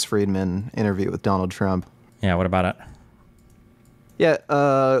stupid Lex Fridman interview with Donald Trump. Yeah, what about it?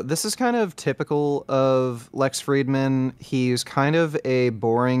 Yeah, this is kind of typical of Lex Fridman. He's kind of a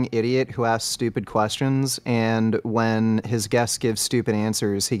boring idiot who asks stupid questions, and when his guests give stupid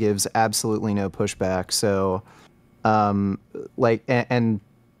answers, he gives absolutely no pushback. So And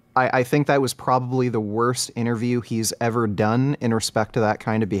I think that was probably the worst interview he's ever done in respect to that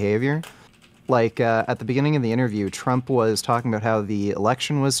kind of behavior. Like, at the beginning of the interview, Trump was talking about how the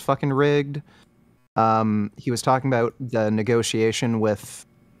election was fucking rigged. He was talking about the negotiation with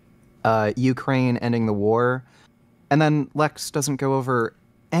Ukraine ending the war. And then Lex doesn't go over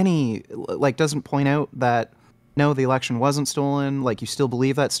doesn't point out that, no, the election wasn't stolen, like, you still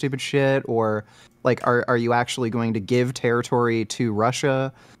believe that stupid shit, or, like, are you actually going to give territory to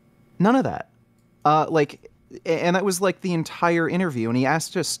Russia? None of that. And that was, like, the entire interview, and he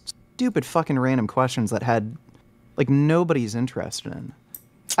asked just stupid fucking random questions that had, like, nobody's interested in.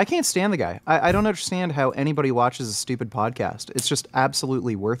 I can't stand the guy. I don't understand how anybody watches a stupid podcast. It's just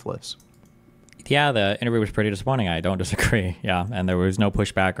absolutely worthless. Yeah, the interview was pretty disappointing. I don't disagree. Yeah, and there was no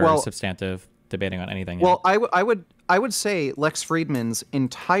pushback or substantive debating on anything. Well, I would say Lex Friedman's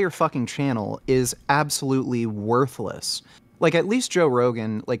entire fucking channel is absolutely worthless. Like, at least Joe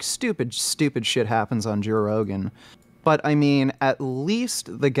Rogan, like, stupid shit happens on Joe Rogan. But, I mean, at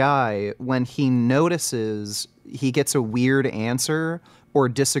least the guy, when he notices he gets a weird answer or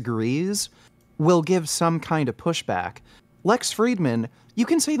disagrees, will give some kind of pushback. Lex Friedman, you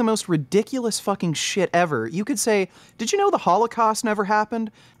can say the most ridiculous fucking shit ever. You could say, did you know the Holocaust never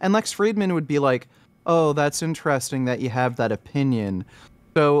happened? And Lex Friedman would be like, oh, that's interesting that you have that opinion.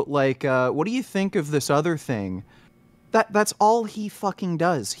 So, like, what do you think of this other thing? That's all he fucking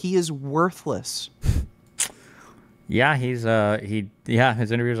does. He is worthless. Yeah, his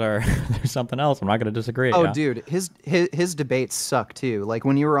interviews are there's something else. I'm not going to disagree. Oh, yeah. Dude, his debates suck too. Like,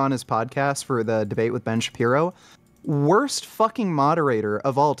 when you were on his podcast for the debate with Ben Shapiro, worst fucking moderator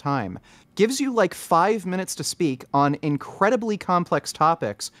of all time, gives you like 5 minutes to speak on incredibly complex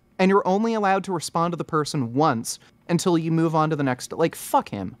topics, and you're only allowed to respond to the person once until you move on to the next. Like, fuck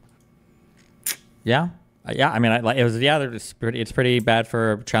him. Yeah. Yeah, I mean, it's pretty bad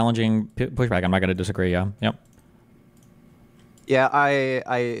for challenging pushback. I'm not going to disagree. Yeah, yep. Yeah,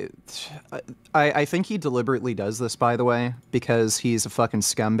 I think he deliberately does this, by the way, because he's a fucking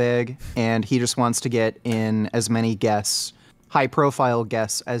scumbag, and he just wants to get in as many guests, high-profile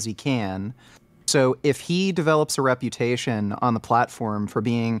guests, as he can. So if he develops a reputation on the platform for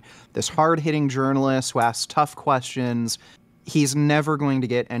being this hard-hitting journalist who asks tough questions, he's never going to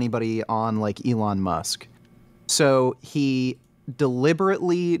get anybody on like Elon Musk. So he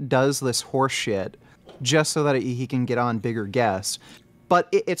deliberately does this horse shit just so that he can get on bigger guests. But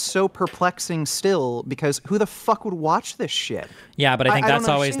it's so perplexing still, because who the fuck would watch this shit? Yeah, but I think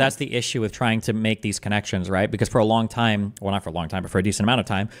that's the issue with trying to make these connections, right? Because for a long time, well, not for a long time, but for a decent amount of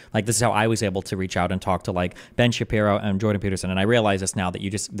time, like, this is how I was able to reach out and talk to like Ben Shapiro and Jordan Peterson. And I realize this now,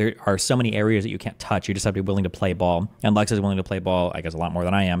 that there are so many areas that you can't touch. You just have to be willing to play ball. And Lex is willing to play ball, I guess, a lot more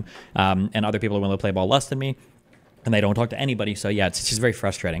than I am. And other people are willing to play ball less than me. And they don't talk to anybody. So yeah, it's just very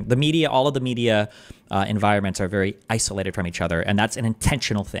frustrating. The media, all of the media environments are very isolated from each other. And that's an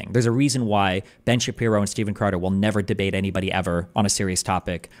intentional thing. There's a reason why Ben Shapiro and Stephen Crowder will never debate anybody ever on a serious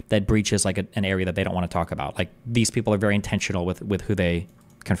topic that breaches like an area that they don't want to talk about. Like, these people are very intentional with who they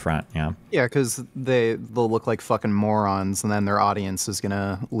confront. Yeah. Yeah, because they'll look like fucking morons, and then their audience is going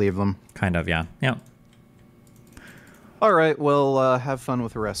to leave them. Kind of, yeah. Yeah. All right, well, have fun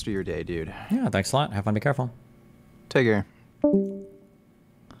with the rest of your day, dude. Yeah, thanks a lot. Have fun. Be careful. Take care.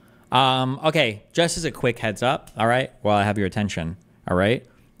 Okay, just as a quick heads up, all right, while I have your attention, all right?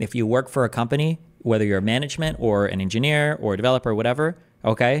 If you work for a company, whether you're management or an engineer or a developer or whatever,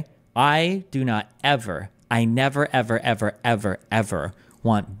 okay, I do not ever, I never, ever, ever, ever, ever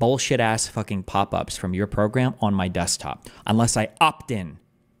want bullshit-ass fucking pop-ups from your program on my desktop, unless I opt in.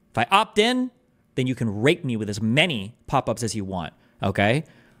 If I opt in, then you can rake me with as many pop-ups as you want, okay?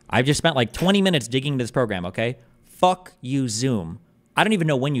 I've just spent like 20 minutes digging into this program, okay? Fuck you, Zoom. I don't even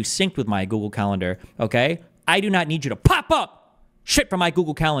know when you synced with my Google Calendar, okay? I do not need you to pop up shit from my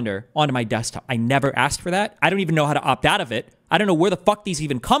Google Calendar onto my desktop. I never asked for that. I don't even know how to opt out of it. I don't know where the fuck these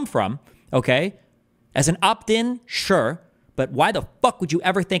even come from, okay? As an opt-in, sure, but why the fuck would you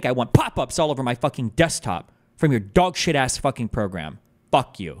ever think I want pop-ups all over my fucking desktop from your dog shit-ass fucking program?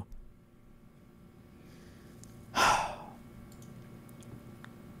 Fuck you.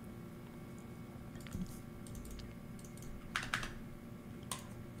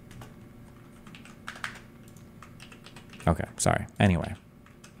 Okay, sorry. Anyway.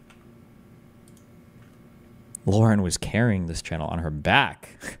 Lauren was carrying this channel on her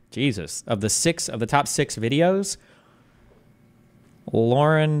back. Jesus. Of the top 6 videos,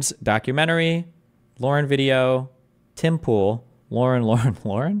 Lauren's documentary, Lauren video, Tim Pool,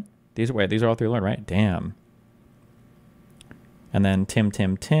 Lauren? These are all 3 Lauren, right? Damn. And then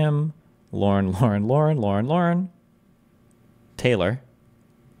Tim, Lauren, Taylor,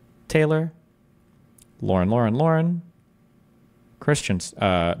 Lauren, Matt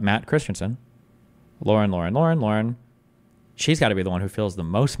Christensen, Lauren. She's got to be the one who feels the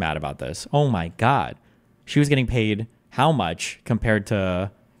most mad about this. Oh my God. She was getting paid how much compared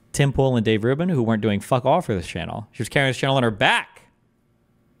to Tim Pool and Dave Rubin, who weren't doing fuck all for this channel? She was carrying this channel on her back.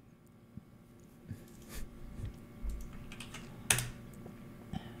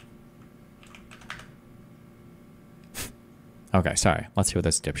 Okay, sorry. Let's see what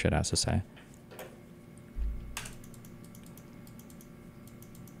this dipshit has to say.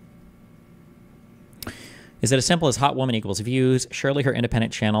 Is it as simple as hot woman equals views? Surely her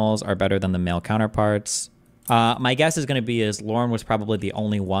independent channels are better than the male counterparts. My guess is going to be is Lauren was probably the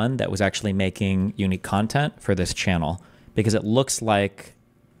only one that was actually making unique content for this channel, because it looks like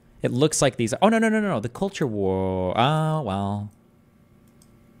these. Oh no! The culture war. Oh well,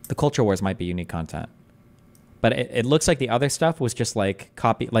 the culture wars might be unique content, but it looks like the other stuff was just like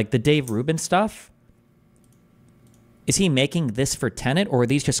copy, like the Dave Rubin stuff. Is he making this for Tenet, or are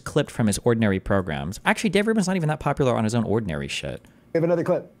these just clipped from his ordinary programs? Actually, Dave Rubin's not even that popular on his own ordinary shit. We have another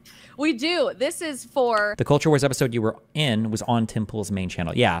clip. We do. This is for... The Culture Wars episode you were in was on Tim Pool's main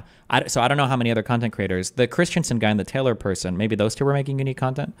channel. Yeah. So I don't know how many other content creators. The Christensen guy and the Taylor person, maybe those two were making unique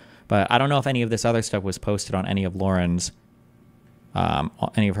content. But I don't know if any of this other stuff was posted on any of Lauren's,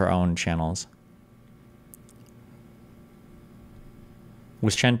 any of her own channels.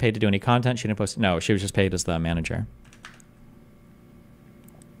 Was Chen paid to do any content? She didn't post... No, she was just paid as the manager.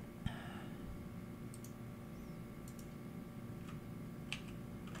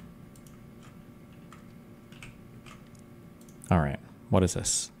 All right. What is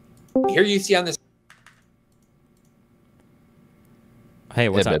this? Here you see on this. Hey,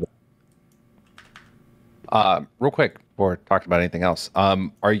 what's up? Real quick, before talking about anything else,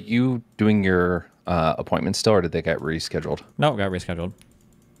 are you doing your appointments still, or did they get rescheduled? No, it got rescheduled.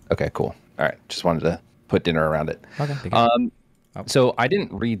 Okay, cool. All right, just wanted to put dinner around it. Okay. So I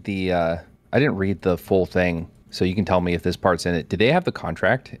didn't read the full thing, so you can tell me if this part's in it. Did they have the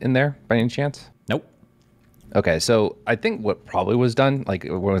contract in there by any chance? Nope. Okay, so I think what probably was done, like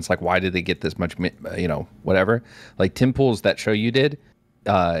when it's like, why did they get this much, whatever? Like Tim Pool's that show you did,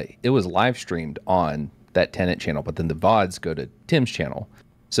 it was live streamed on that Tenet channel, but then the VODs go to Tim's channel.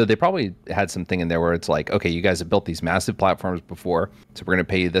 So they probably had something in there where it's like, okay, you guys have built these massive platforms before, so we're going to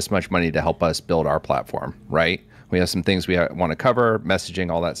pay you this much money to help us build our platform, right? We have some things we want to cover,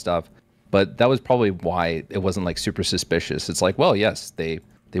 messaging, all that stuff. But that was probably why it wasn't like super suspicious. It's like, well, yes, they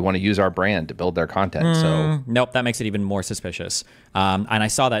want to use our brand to build their content. So nope, that makes it even more suspicious. And I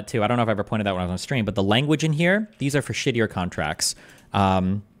saw that too. I don't know if I ever pointed that when I was on stream, but the language in here, these are for shittier contracts.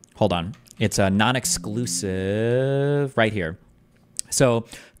 Hold on. It's a non-exclusive right here. So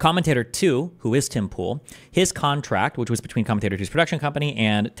Commentator 2, who is Tim Pool, his contract, which was between Commentator 2's production company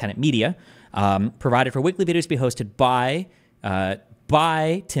and Tenet Media, provided for weekly videos to be hosted by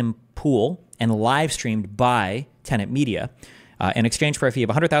Tim Pool and live streamed by Tenet Media. In exchange for a fee of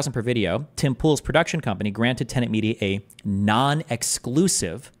 $100,000 per video, Tim Pool's production company granted Tenet Media a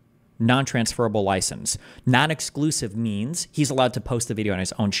non-exclusive, non-transferable license. Non-exclusive means he's allowed to post the video on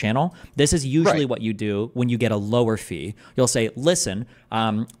his own channel. This is usually what you do when you get a lower fee. You'll say, listen,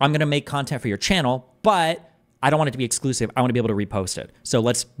 I'm going to make content for your channel, but I don't want it to be exclusive. I want to be able to repost it. So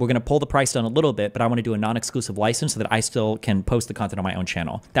we're going to pull the price down a little bit, but I want to do a non-exclusive license so that I still can post the content on my own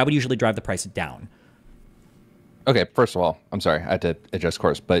channel. That would usually drive the price down. Okay, first of all, I'm sorry, I had to adjust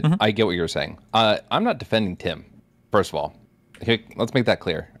course, but I get what you're saying. I'm not defending Tim, first of all. Okay, let's make that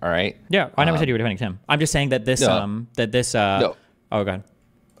clear, all right? Yeah, I never said you were defending Tim. I'm just saying that this, no. Oh, God.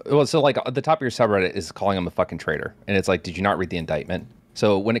 Well, so like at the top of your subreddit is calling him a fucking traitor. And it's like, did you not read the indictment?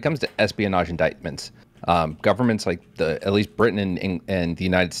 So when it comes to espionage indictments, governments like at least Britain and the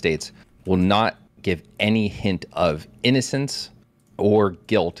United States will not give any hint of innocence or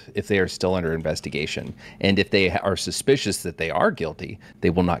guilt if they are still under investigation. And if they are suspicious that they are guilty,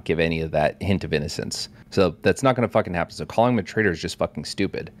 they will not give any of that hint of innocence. So that's not going to fucking happen. So calling him a traitor is just fucking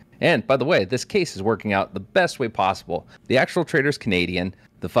stupid. And by the way, this case is working out the best way possible. The actual traitor's Canadian.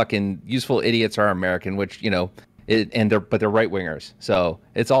 The fucking useful idiots are American, which, they're right wingers. So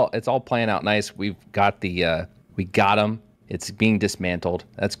it's all playing out nice. We got them. It's being dismantled.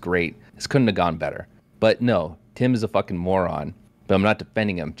 That's great. This couldn't have gone better. But no, Tim is a fucking moron. But I'm not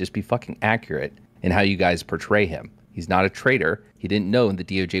defending him. Just be fucking accurate in how you guys portray him. He's not a traitor. He didn't know, and the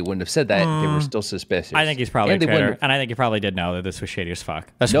DOJ wouldn't have said that. They were still suspicious. I think he's probably a traitor, and I think he probably did know that this was shady as fuck.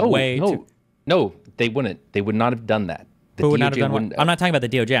 That's no, they wouldn't. They would not have done that. Who would not have done what? I'm not talking about the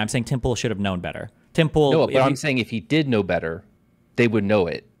DOJ. I'm saying Tim Pool should have known better. Tim Pool. No, but I'm saying if he did know better, they would know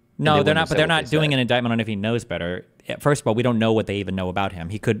it. No, they're wouldn't have not. But said they're what not they doing said. an indictment on if he knows better. First of all, we don't know what they even know about him.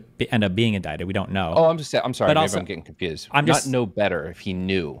 He could end up being indicted. We don't know. Oh, I'm sorry. But Maybe also- I'm getting confused. I'm just- not know better if he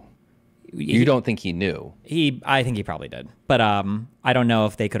knew. You don't think he knew? I think he probably did. But I don't know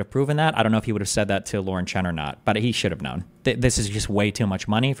if they could have proven that. I don't know if he would have said that to Lauren Chen or not. But he should have known. This is just way too much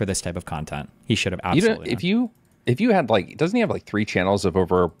money for this type of content. He should have absolutely known. If you had like, doesn't he have like 3 channels of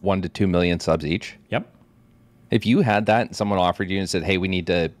over 1 to 2 million subs each? Yep. If you had that and someone offered you and said, hey, we need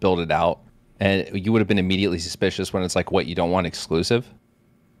to build it out, and you would have been immediately suspicious when it's like, what, you don't want exclusive?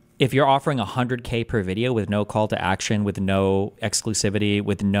 If you're offering 100K per video with no call to action, with no exclusivity,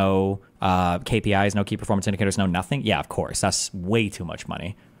 with no KPIs, no key performance indicators, no nothing, yeah, of course. That's way too much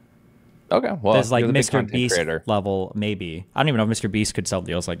money. Okay, well, there's like you're the big Mr. content Beast creator. level, maybe. I don't even know if Mr. Beast could sell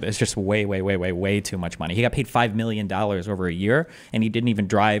deals like this. It's just way too much money. He got paid $5 million over a year, and he didn't even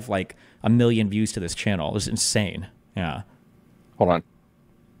drive like 1 million views to this channel. It was insane. Yeah. Hold on.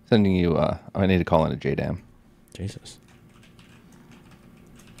 Sending you, I need to call in a JDAM. Jesus.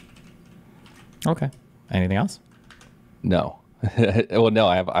 Okay. Anything else? No. Well, no,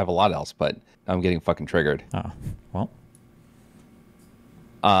 I have a lot else, but I'm getting fucking triggered. Oh, well.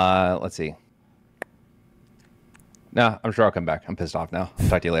 Let's see. Nah, I'm sure I'll come back. I'm pissed off now. I'll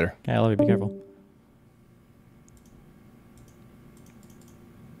talk to you later. Okay, I love you. Be careful.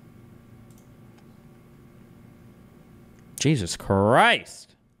 Jesus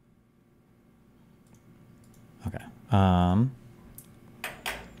Christ. Okay.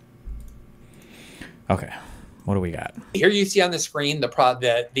 Okay. What do we got? Here you see on the screen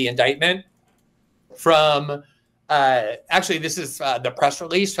the indictment from actually this is the press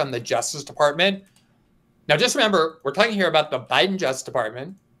release from the Justice Department. Now just remember, we're talking here about the Biden Justice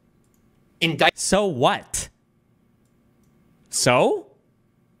Department. So what? So?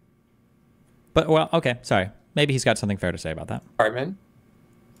 But well, okay, sorry. Maybe he's got something fair to say about that. Department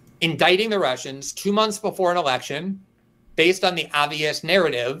indicting the Russians 2 months before an election based on the obvious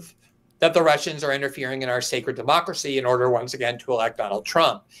narrative that the Russians are interfering in our sacred democracy in order once again to elect Donald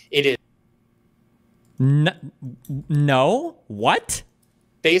Trump. It is no. What?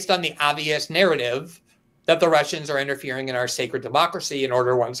 Based on the obvious narrative that the Russians are interfering in our sacred democracy in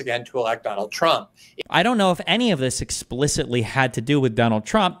order once again to elect Donald Trump. I don't know if any of this explicitly had to do with Donald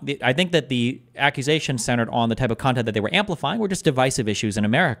Trump. I think that the accusation centered on the type of content that they were amplifying were just divisive issues in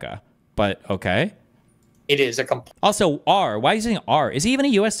America. But okay. It is a also R. Why is he using R? Is he even a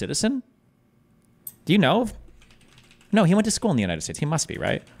U.S. citizen? Do you know? No, he went to school in the United States. He must be,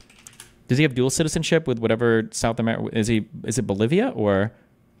 right? Does he have dual citizenship with whatever South America? Is it Bolivia or?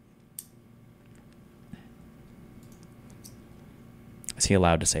 Is he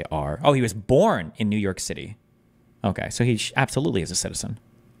allowed to say R? Oh, he was born in New York City. Okay, so he absolutely is a citizen.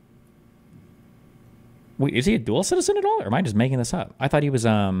 Wait, is he a dual citizen at all, or am I just making this up? I thought he was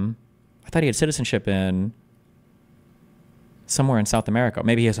I thought he had citizenship in somewhere in South America.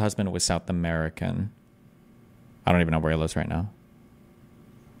 Maybe his husband was South American. I don't even know where he lives right now.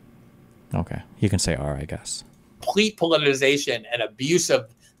 Okay, you can say R, I guess. Complete politicization and abuse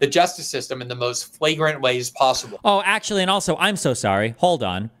of the justice system in the most flagrant ways possible. Oh, actually, and also, I'm so sorry. Hold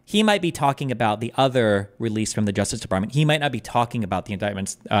on. He might be talking about the other release from the Justice Department. He might not be talking about the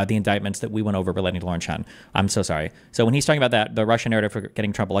indictments that we went over relating to Lauren Chen. I'm so sorry. So when he's talking about that, the Russian narrative for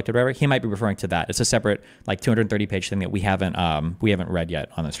getting Trump elected, or whatever, he might be referring to that. It's a separate, like, 230-page thing that we haven't read yet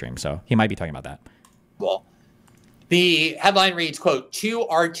on the stream. So he might be talking about that. Well, the headline reads, quote, 2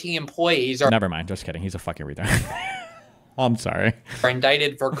 RT employees are... Never mind. Just kidding. He's a fucking retard. I'm sorry. Are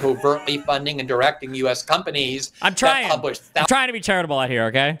indicted for covertly funding and directing U.S. companies. I'm trying. That publish I'm trying to be charitable out here,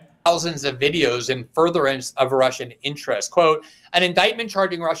 okay? Thousands of videos in furtherance of Russian interest. Quote, an indictment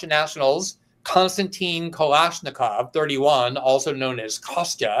charging Russian nationals Konstantin Kalashnikov, 31, also known as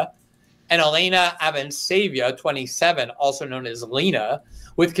Kostya, and Elena Avansevia, 27, also known as Lena,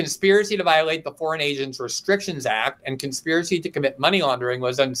 with conspiracy to violate the Foreign Agents Restrictions Act and conspiracy to commit money laundering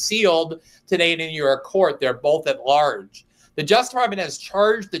was unsealed today in a New York court. They're both at large. The Justice Department has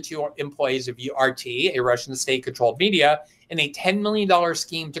charged the 2 employees of RT, a Russian state-controlled media, in a $10 million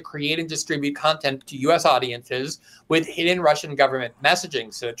scheme to create and distribute content to U.S. audiences with hidden Russian government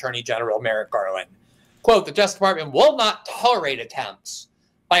messaging, said Attorney General Merrick Garland. Quote, the Justice Department will not tolerate attempts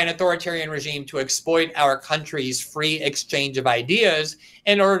by an authoritarian regime to exploit our country's free exchange of ideas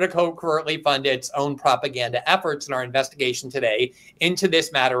in order to covertly fund its own propaganda efforts, and our investigation today into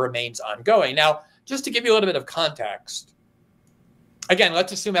this matter remains ongoing. Now, just to give you a little bit of context, again,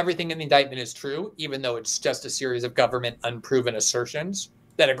 let's assume everything in the indictment is true, even though it's just a series of government unproven assertions.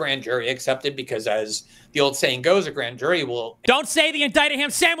 that a grand jury accepted, because as the old saying goes, a grand jury will... Don't say the indicted ham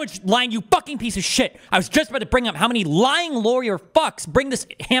sandwich line, you fucking piece of shit. I was just about to bring up how many lying lawyer fucks bring this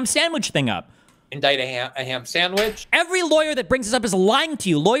ham sandwich thing up. Indict a ham sandwich. Every lawyer that brings this up is lying to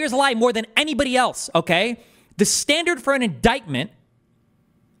you. Lawyers lie more than anybody else, okay? The standard for an indictment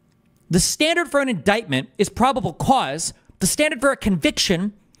is probable cause. The standard for a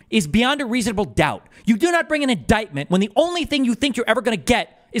conviction is beyond a reasonable doubt. You do not bring an indictment when the only thing you think you're ever going to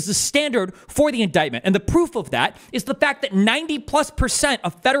get is the standard for the indictment. And the proof of that is the fact that 90+%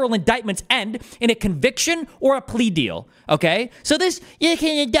 of federal indictments end in a conviction or a plea deal, okay? So this, you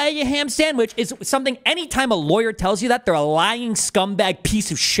can indict a ham sandwich, is something anytime a lawyer tells you that, they're a lying scumbag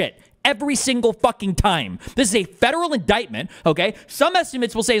piece of shit. Every single fucking time. This is a federal indictment, okay? Some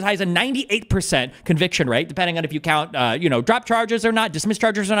estimates will say as high as a 98% conviction rate, depending on if you count, drop charges or not, dismiss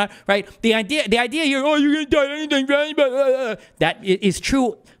charges or not, right? The idea here, oh, you're gonna die anything, right? That is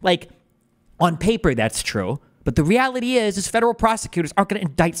true, like, on paper, that's true. But the reality is federal prosecutors aren't going to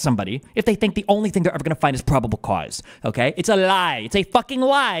indict somebody if they think the only thing they're ever going to find is probable cause, okay? It's a lie. It's a fucking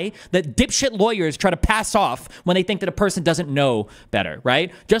lie that dipshit lawyers try to pass off when they think that a person doesn't know better,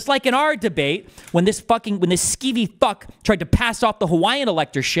 right? Just like in our debate, when this skeevy fuck tried to pass off the Hawaiian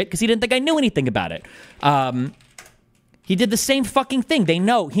elector shit because he didn't think I knew anything about it. He did the same fucking thing. They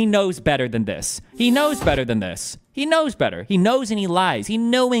know. He knows better than this. He knows better than this. He knows better. He knows and he lies. He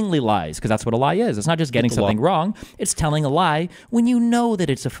knowingly lies, because that's what a lie is. It's not just getting something wrong. It's telling a lie when you know that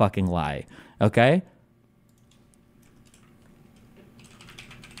it's a fucking lie. Okay?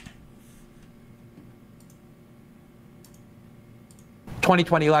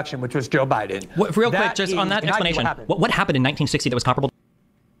 ...2020 election, which was Joe Biden. Real quick, just on that explanation. What happened in 1960 that was comparable?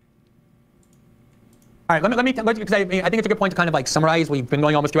 All right, let me because I think it's a good point to kind of like summarize. We've been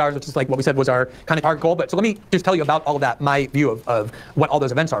going almost 2 hours, which is like what we said was our kind of target goal. But so let me just tell you about all of that, my view of what all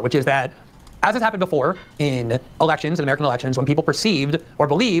those events are, which is that as has happened before in elections, in American elections, when people perceived or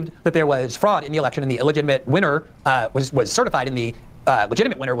believed that there was fraud in the election and the illegitimate winner was certified and the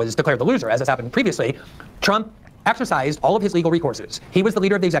legitimate winner was declared the loser, as has happened previously, Trump exercised all of his legal recourses. He was the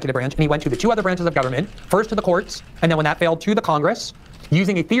leader of the executive branch, and he went to the 2 other branches of government, first to the courts, and then when that failed, to the Congress,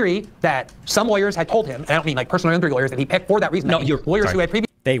 using a theory that some lawyers had told him, and I don't mean like personal injury lawyers that he picked for that reason. No, lawyers who had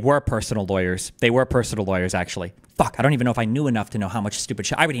previously... They were personal lawyers. They were personal lawyers, actually. Fuck, I don't even know if I knew enough to know how much stupid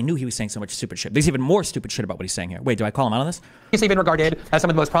shit. I already knew he was saying so much stupid shit. There's even more stupid shit about what he's saying here. Wait, do I call him out on this? He's even regarded as some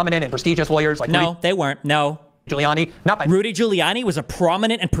of the most prominent and prestigious lawyers. Like no, they weren't. No. Giuliani. Not by... Rudy Giuliani was a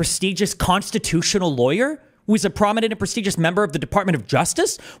prominent and prestigious constitutional lawyer? Was a prominent and prestigious member of the Department of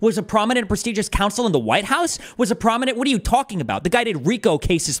Justice, was a prominent and prestigious counsel in the White House, was a prominent, what are you talking about? The guy did RICO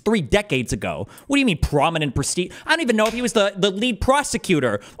cases 3 decades ago. What do you mean prominent, prestige? I don't even know if he was the lead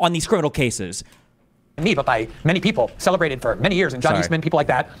prosecutor on these criminal cases. Me, but by many people, celebrated for many years, and John Eastman, people like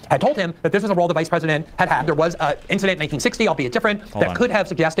that, had told him that this was a role the vice president had. There was an incident in 1960, albeit different, that could have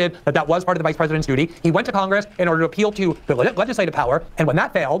suggested that that was part of the vice president's duty. He went to Congress in order to appeal to the legislative power, and when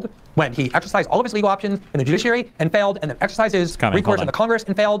that failed, when he exercised all of his legal options in the judiciary and failed, and then exercised his recourse in the Congress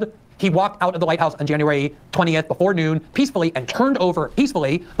and failed, he walked out of the White House on January 20th before noon peacefully and turned over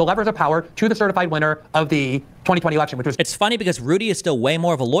peacefully the levers of power to the certified winner of the 2020 election, which was... It's funny because Rudy is still way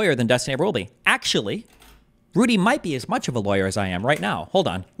more of a lawyer than Destiny Abroldi. Actually, Rudy might be as much of a lawyer as I am right now. Hold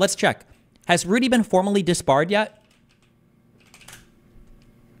on. Let's check. Has Rudy been formally disbarred yet?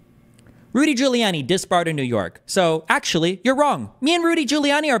 Rudy Giuliani disbarred in New York. So actually, you're wrong. Me and Rudy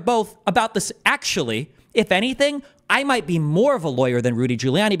Giuliani are both about this. Actually, if anything, I might be more of a lawyer than Rudy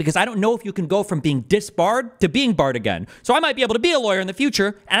Giuliani because I don't know if you can go from being disbarred to being barred again. So I might be able to be a lawyer in the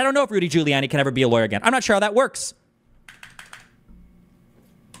future, and I don't know if Rudy Giuliani can ever be a lawyer again. I'm not sure how that works.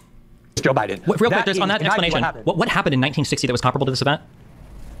 Joe Biden. Real quick, just on that explanation, what happened in 1960 that was comparable to this event?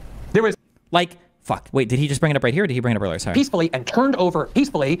 There was... Like, fuck, wait, did he just bring it up right here or did he bring it up earlier? Sorry. Peacefully and turned over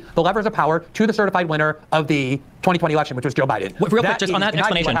peacefully the levers of power to the certified winner of the 2020 election, which was Joe Biden. Real quick, just on that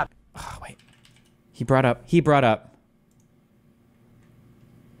explanation. Oh, wait. He brought up...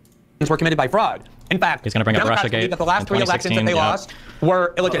 Were committed by fraud. In fact, he's going to bring up Russiagate that the last 3 elections that they lost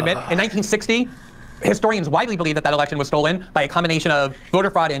were illegitimate. In 1960, historians widely believe that that election was stolen by a combination of voter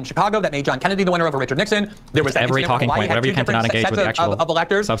fraud in Chicago that made John Kennedy the winner over Richard Nixon. There was every talking point, whatever you can to not engage with the actual of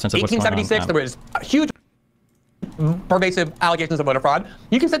electors. Substance of 1876, there was a huge pervasive allegations of voter fraud.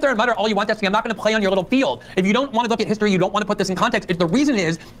 You can sit there and mutter all you want, Destiny. I'm not going to play on your little field. If you don't want to look at history, you don't want to put this in context. The reason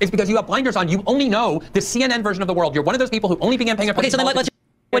is because you have blinders on. You only know the CNN version of the world. You're one of those people who only began paying attention. Okay, so then let's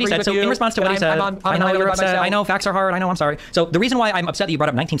what he said. So in response to what he said, I know you're upset. I know facts are hard. I know. I'm sorry. So the reason why I'm upset that you brought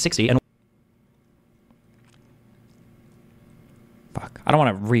up 1960 and fuck, I don't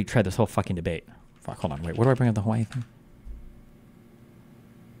want to retread this whole fucking debate. Fuck, hold on, wait. Where do I bring up the Hawaii thing?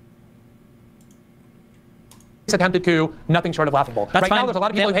 attempted coup, nothing short of laughable. That's right fine. now, there's a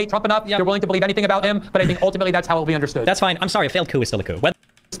lot of people who hate Trump enough. They're willing to believe anything about him, but I think ultimately that's how it will be understood. That's fine. I'm sorry, a failed coup is still a coup.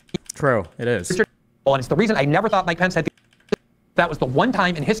 True, it is. And it's the reason I never thought Mike Pence had that was the one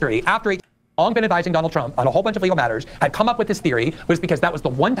time in history after long been advising Donald Trump on a whole bunch of legal matters, had come up with this theory, was because that was the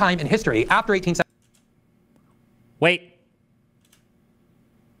one time in history after 1870. Wait.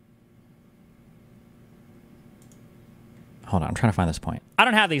 Hold on, I'm trying to find this point. I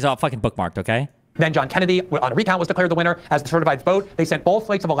don't have these all fucking bookmarked, okay? Then John Kennedy, on a recount, was declared the winner as the certified vote. They sent both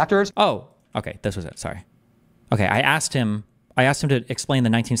slates of electors. Oh, okay, this was it, sorry. Okay, I asked him to explain the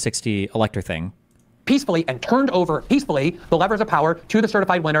 1960 elector thing. Peacefully and turned over peacefully the levers of power to the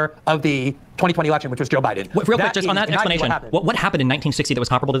certified winner of the 2020 election, which was Joe Biden. Real quick, just on that explanation, what happened in 1960 that was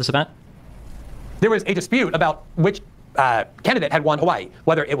comparable to this event? There was a dispute about which candidate had won Hawaii,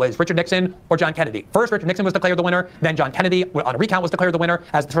 whether it was Richard Nixon or John Kennedy. First, Richard Nixon was declared the winner. Then John Kennedy, on a recount, was declared the winner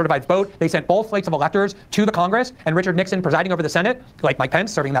as the certified vote. They sent both slates of electors to the Congress, and Richard Nixon, presiding over the Senate, like Mike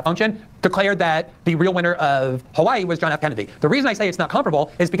Pence serving that function, declared that the real winner of Hawaii was John F. Kennedy. The reason I say it's not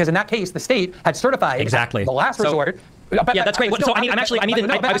comparable is because in that case, the state had certified exactly the last resort. Yeah, that's great. So I need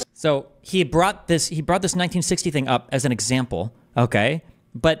to. So he brought this 1960 thing up as an example, okay?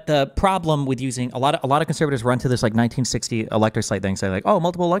 But the problem with using a lot of conservatives run to this like 1960 elector slate thing, say like, oh,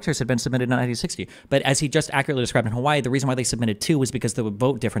 multiple electors had been submitted in 1960. But as he just accurately described in Hawaii, the reason why they submitted 2 was because the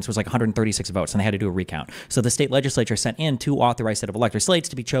vote difference was like 136 votes, and they had to do a recount. So the state legislature sent in 2 authorized set of elector slates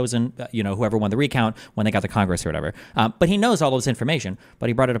to be chosen, whoever won the recount when they got the Congress or whatever. But he knows all this information, but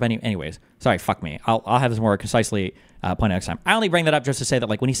he brought it up anyways. Sorry, fuck me. I'll have this more concisely point next time. I only bring that up just to say that,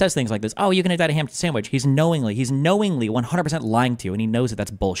 like, when he says things like this, oh, you can indict a ham sandwich, he's knowingly 100% lying to you, and he knows that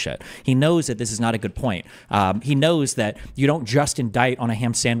that's bullshit. He knows that this is not a good point. He knows that you don't just indict on a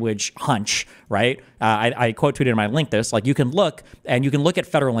ham sandwich hunch, right? I quote tweeted in my link this, like, you can look at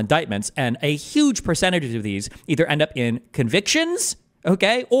federal indictments, and a huge percentage of these either end up in convictions,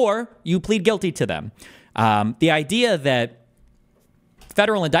 okay, or you plead guilty to them. The idea that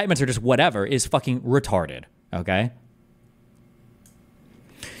federal indictments are just whatever is fucking retarded, okay?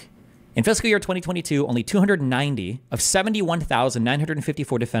 In fiscal year 2022, only 290 of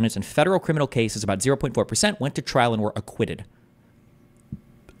 71,954 defendants in federal criminal cases, about 0.4%, went to trial and were acquitted.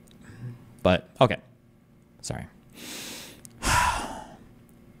 But, okay. Sorry. I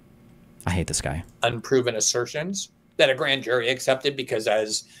hate this guy. Unproven assertions that a grand jury accepted because,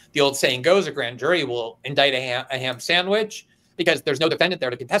 as the old saying goes, a grand jury will indict a ham sandwich because there's no defendant there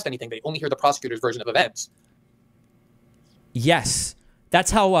to contest anything. They only hear the prosecutor's version of events. Yes. That's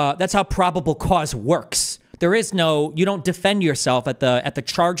how probable cause works. There is no, you don't defend yourself at the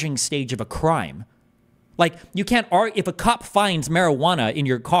charging stage of a crime. Like, you can't argue if a cop finds marijuana in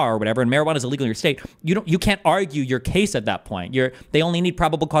your car or whatever, and marijuana is illegal in your state. You can't argue your case at that point. They only need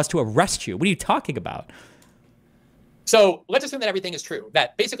probable cause to arrest you. What are you talking about? So let's assume that everything is true.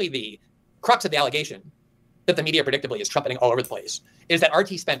 That basically the crux of the allegation that the media predictably is trumpeting all over the place is that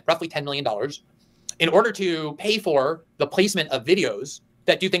RT spent roughly $10 million in order to pay for the placement of videos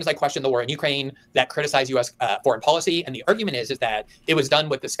that do things like question the war in Ukraine, that criticize U.S. Foreign policy. And the argument is that it was done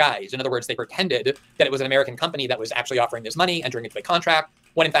with disguise. In other words, they pretended that it was an American company that was actually offering this money, entering into a contract,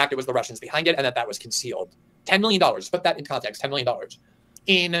 when in fact it was the Russians behind it, and that was concealed. $10 million. Put that in context, $10 million.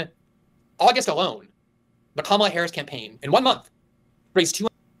 In August alone, the Kamala Harris campaign, in 1 month, raised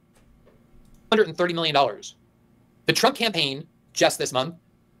 $230 million. The Trump campaign, just this month,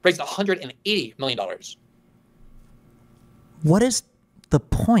 raised $180 million. What is the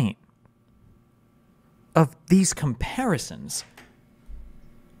point of these comparisons?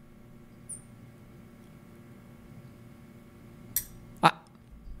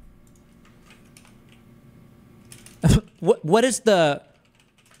 What is the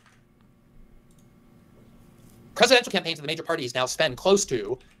presidential campaigns of the major parties now spend close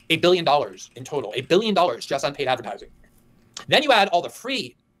to $1 billion in total, $1 billion just on paid advertising. Then you add all the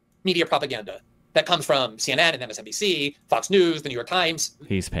free media propaganda that comes from CNN and MSNBC, Fox News, the New York Times.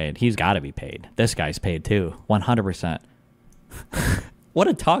 He's paid. He's got to be paid. This guy's paid too, 100%. What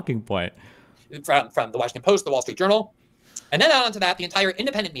a talking point. From the Washington Post, the Wall Street Journal. And then add on to that the entire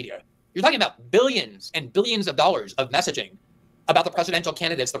independent media. You're talking about billions and billions of dollars of messaging about the presidential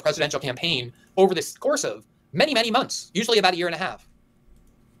candidates, the presidential campaign, over this course of many, many months, usually about a year and a half.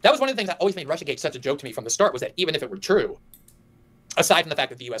 That was one of the things that always made Russiagate such a joke to me from the start, was that even if it were true, aside from the fact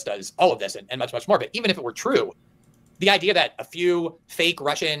that the U.S. does all of this and much, much more, but even if it were true, the idea that a few fake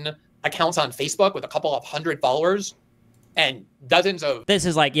Russian accounts on Facebook with a couple of hundred followers and dozens of... This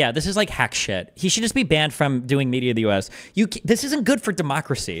is like hack shit. He should just be banned from doing media in the U.S. This isn't good for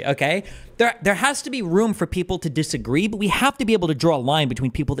democracy, okay? There has to be room for people to disagree, but we have to be able to draw a line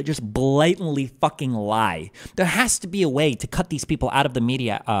between people that just blatantly fucking lie. There has to be a way to cut these people out of the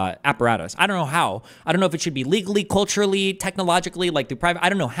media apparatus. I don't know how. I don't know if it should be legally, culturally, technologically, like through private. I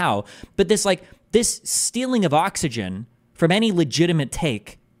don't know how. But this stealing of oxygen from any legitimate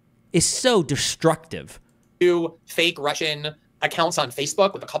take is so destructive. Fake Russian accounts on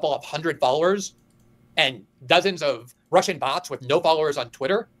Facebook with a couple of hundred followers and dozens of Russian bots with no followers on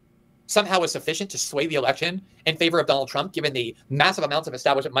Twitter somehow is sufficient to sway the election in favor of Donald Trump, given the massive amounts of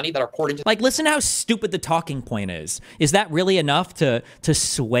establishment money that are poured into... Like, listen how stupid the talking point is. Is that really enough to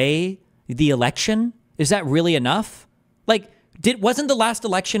sway the election? Is that really enough? Like, wasn't the last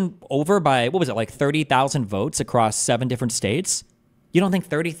election over by, what was it, like 30,000 votes across 7 different states? You don't think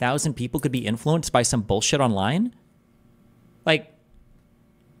 30,000 people could be influenced by some bullshit online? Like,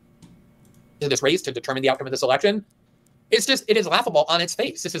 this race to determine the outcome of this election, it is laughable on its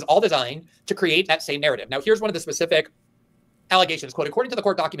face. This is all designed to create that same narrative. Now, here's one of the specific allegations. Quote, according to the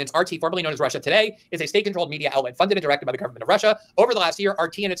court documents, RT, formerly known as Russia Today, is a state-controlled media outlet funded and directed by the government of Russia. Over the last year,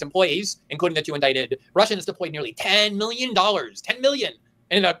 RT and its employees, including the 2 indicted Russians, deployed nearly $10 million, $10 million,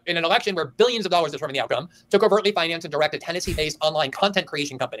 in an election where billions of dollars determine the outcome, to covertly finance and direct a Tennessee-based online content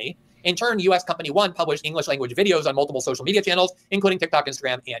creation company. In turn, U.S. Company One published English-language videos on multiple social media channels, including TikTok,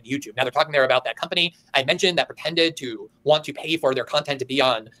 Instagram, and YouTube. Now, they're talking there about that company I mentioned that pretended to want to pay for their content to be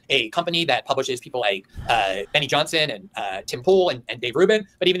on a company that publishes people like Benny Johnson and Tim Pool and Dave Rubin.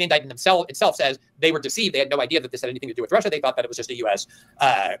 But even the indictment itself says they were deceived. They had no idea that this had anything to do with Russia. They thought that it was just a U.S.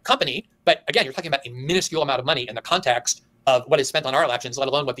 Company. But again, you're talking about a minuscule amount of money in the context of what is spent on our elections, let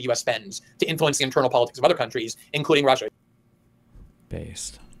alone what the U.S. spends to influence the internal politics of other countries, including Russia.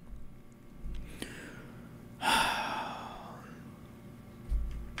 Based.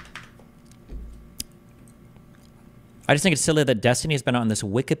 I just think it's silly that Destiny has been on this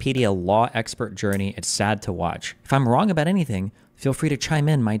Wikipedia law expert journey. It's sad to watch. If I'm wrong about anything, feel free to chime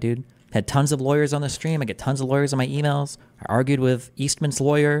in, my dude. Had tons of lawyers on the stream. I get tons of lawyers on my emails. I argued with Eastman's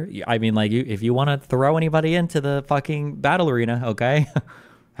lawyer. I mean, like, if you want to throw anybody into the fucking battle arena, okay?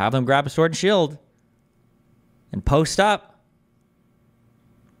 Have them grab a sword and shield and post up.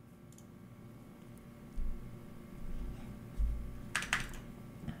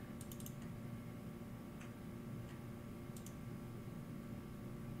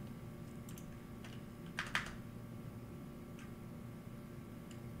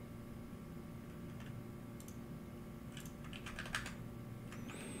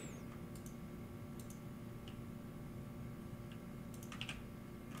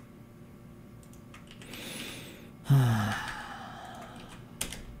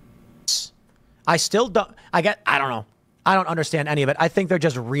 I still don't, I don't know. I don't understand any of it. I think they're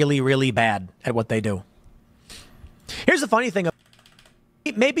just really, really bad at what they do. Here's the funny thing.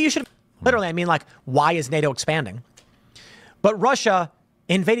 Maybe you should, literally, I mean, like, why is NATO expanding? But Russia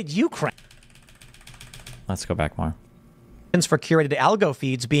invaded Ukraine. Let's go back more. For curated algo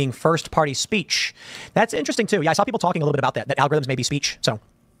feeds being first-party speech. That's interesting, too. Yeah, I saw people talking a little bit about that algorithms may be speech. So,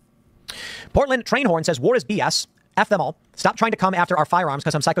 Portland Trainhorn says, war is BS. F them all. Stop trying to come after our firearms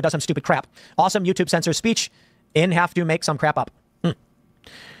because some psycho does some stupid crap. Awesome YouTube censors speech. Have to make some crap up. You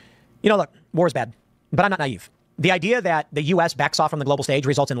know, look, war is bad, but I'm not naive. The idea that the U.S. backs off from the global stage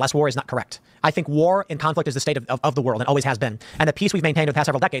results in less war is not correct. I think war and conflict is the state of the world and always has been. And the peace we've maintained over the past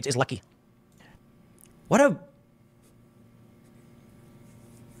several decades is lucky. I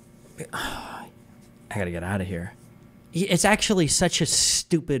gotta get out of here. It's actually such a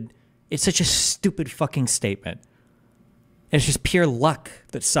stupid fucking statement. It's just pure luck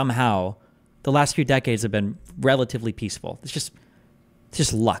that somehow the last few decades have been relatively peaceful. It's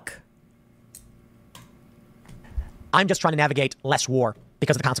just luck. I'm just trying to navigate less war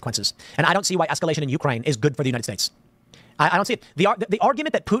because of the consequences. And I don't see why escalation in Ukraine is good for the United States. I don't see it. The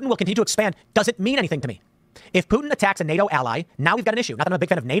argument that Putin will continue to expand doesn't mean anything to me. If Putin attacks a NATO ally, now we've got an issue. Not that I'm a big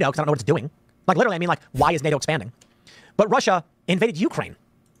fan of NATO because I don't know what it's doing. Like, literally, I mean, like, why is NATO expanding? But Russia invaded Ukraine.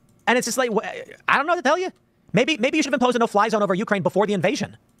 And it's just like, I don't know what to tell you. Maybe you should have imposed a no-fly zone over Ukraine before the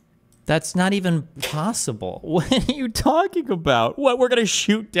invasion. That's not even possible. What are you talking about? What, we're going to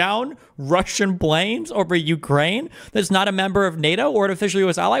shoot down Russian planes over Ukraine that's not a member of NATO or an official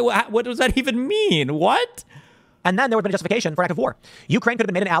U.S. ally? What does that even mean? What? And then there would have been a justification for active war. Ukraine could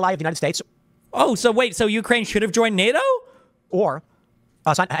have been made an ally of the United States. Oh, so wait, so Ukraine should have joined NATO? Or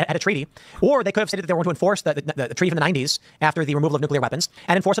had a treaty. Or they could have stated that they were going to enforce the treaty from the 90s after the removal of nuclear weapons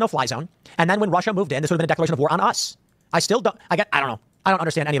and enforce a no-fly zone. And then when Russia moved in, this would have been a declaration of war on us. I don't know. I don't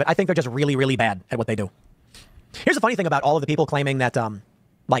understand any of it. I think they're just really, really bad at what they do. Here's the funny thing about all of the people claiming that,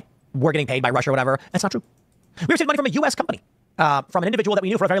 like, we're getting paid by Russia or whatever. That's not true. We received money from a U.S. company, from an individual that we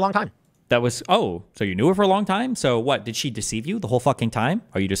knew for a very long time. That was, oh, so you knew her for a long time? So what, did she deceive you the whole fucking time?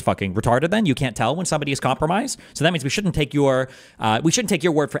 Are you just fucking retarded then? You can't tell when somebody is compromised? So that means we shouldn't take your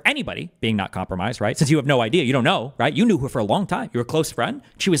word for anybody being not compromised, right? Since you have no idea, you don't know, right? You knew her for a long time. You're a close friend.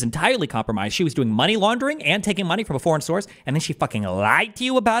 She was entirely compromised. She was doing money laundering and taking money from a foreign source, and then she fucking lied to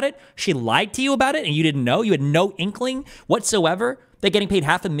you about it. She lied to you about it, and you didn't know. You had no inkling whatsoever. They're getting paid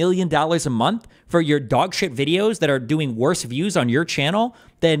 $500,000 a month for your dog shit videos that are doing worse views on your channel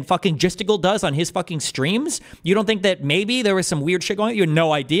than fucking Gisticle does on his fucking streams. You don't think that maybe there was some weird shit going on? You had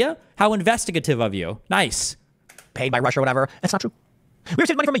no idea? How investigative of you. Nice. Paid by Russia or whatever. That's not true. We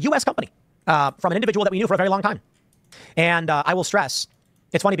received money from a U.S. company, from an individual that we knew for a very long time. And I will stress,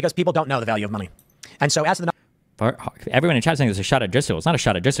 it's funny because people don't know the value of money. And so as to the everyone in chat is saying there's a shot at Gisticle. It's not a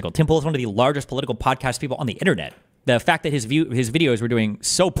shot at Gisticle. Tim Pool is one of the largest political podcast people on the internet. The fact that his videos were doing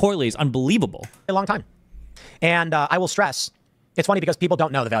so poorly is unbelievable. A long time. And I will stress, it's funny because people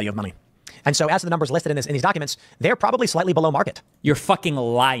don't know the value of money. And so as to the numbers listed in these documents, they're probably slightly below market. You're fucking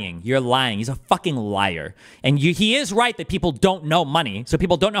lying. You're lying. He's a fucking liar. And he is right that people don't know money. So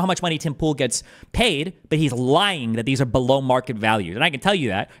people don't know how much money Tim Pool gets paid, but he's lying that these are below market values. And I can tell you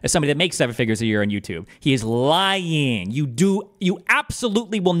that as somebody that makes 7 figures a year on YouTube. He is lying. You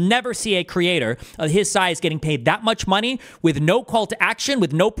absolutely will never see a creator of his size getting paid that much money with no call to action,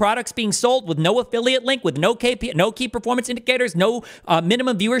 with no products being sold, with no affiliate link, with no key performance indicators, no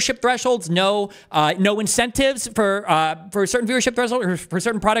minimum viewership thresholds, no incentives for certain viewership threshold, or for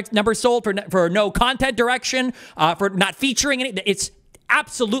certain product numbers sold, for no content direction, for not featuring any. It's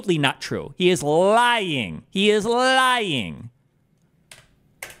absolutely not true. He is lying. He is lying.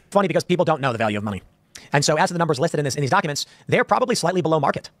 Funny because people don't know the value of money. And so as to the numbers listed in these documents, they're probably slightly below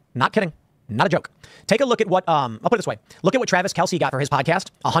market. Not kidding. Not a joke. Take a look at what, I'll put it this way. Look at what Travis Kelce got for his podcast.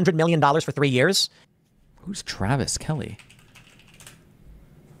 $100 million for 3 years. Who's Travis Kelce?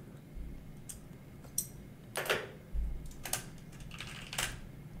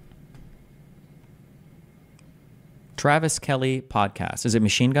 Travis Kelce podcast. Is it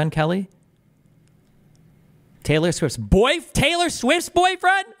Machine Gun Kelly? Taylor Swift's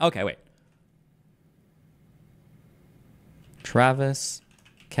boyfriend? Okay, wait. Travis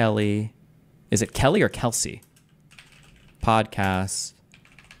Kelce. Is it Kelly or Kelsey? Podcast.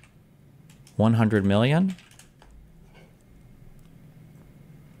 100 million?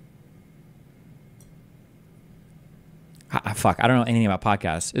 Fuck, I don't know anything about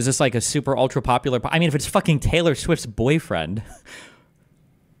podcasts. Is this like a super ultra popular? I mean, if it's fucking Taylor Swift's boyfriend.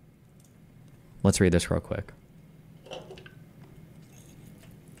 Let's read this real quick.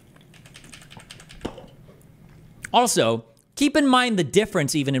 Also, keep in mind the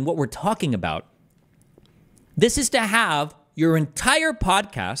difference even in what we're talking about. This is to have your entire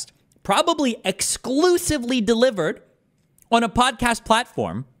podcast probably exclusively delivered on a podcast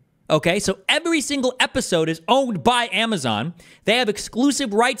platform. Okay, so every single episode is owned by Amazon. They have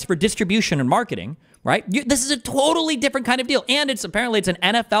exclusive rights for distribution and marketing, right? This is a totally different kind of deal. And apparently it's an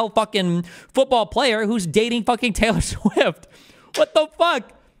NFL fucking football player who's dating fucking Taylor Swift. What the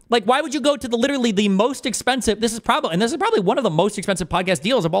fuck? Like, why would you go to literally the most expensive? This is probably one of the most expensive podcast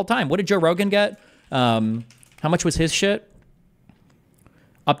deals of all time. What did Joe Rogan get? How much was his shit?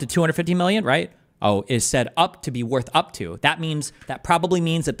 Up to 250 million, right? Oh, is said up to be worth up to. That probably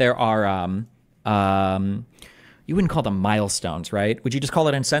means that there are, you wouldn't call them milestones, right? Would you just call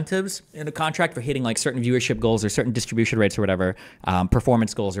it incentives in a contract for hitting like certain viewership goals or certain distribution rates or whatever,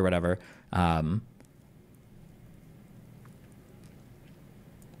 performance goals or whatever?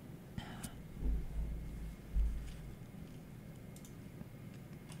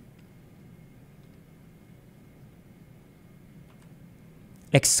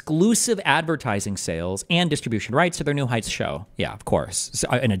 Exclusive advertising sales and distribution rights to their New Heights show. Yeah, of course. So,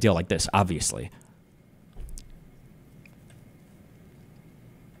 in a deal like this, obviously.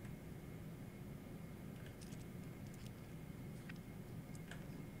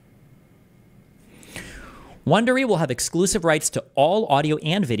 Wondery will have exclusive rights to all audio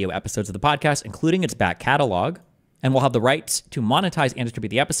and video episodes of the podcast, including its back catalog, and will have the rights to monetize and distribute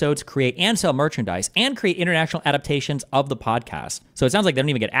the episodes, create and sell merchandise, and create international adaptations of the podcast. So it sounds like they don't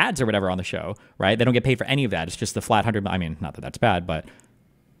even get ads or whatever on the show, right? They don't get paid for any of that. It's just the flat 100. I mean, not that that's bad, but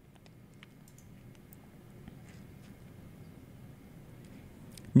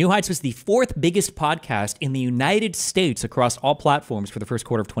New Heights was the 4th biggest podcast in the United States across all platforms for the first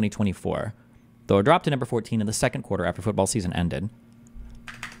quarter of 2024, though it dropped to number 14 in the second quarter after football season ended.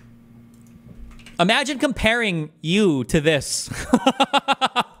 Imagine comparing you to this.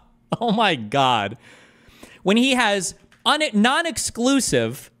 Oh my God. when he has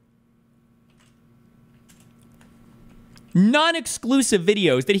non-exclusive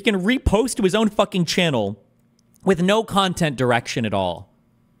videos that he can repost to his own fucking channel with no content direction at all.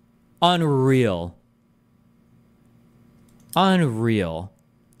 Unreal. Unreal.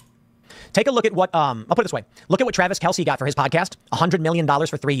 Take a look at what, I'll put it this way. Look at what Travis Kelce got for his podcast, $100 million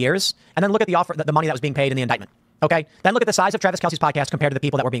for 3 years, and then look at the offer, the money that was being paid in the indictment. Okay? Then look at the size of Travis Kelce's podcast compared to the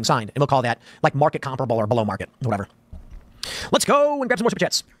people that were being signed, and we'll call that like market comparable or below market, whatever. Let's go and grab some more super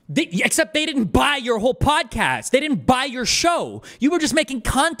chats. Except they didn't buy your whole podcast. They didn't buy your show. You were just making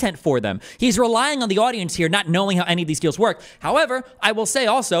content for them. He's relying on the audience here, not knowing how any of these deals work. However, I will say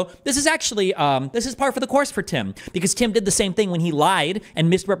also, this is actually, this is par for the course for Tim, because Tim did the same thing when he lied and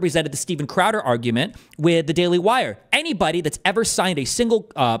misrepresented the Steven Crowder argument with the Daily Wire. Anybody that's ever signed a single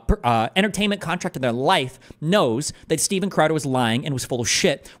entertainment contract in their life knows that Steven Crowder was lying and was full of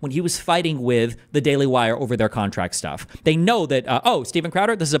shit when he was fighting with the Daily Wire over their contract stuff. They know that, oh, Steven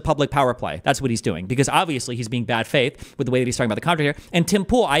Crowder, this is a public power play. That's what he's doing, because obviously he's being bad faith with the way that he's talking about the contract here. And Tim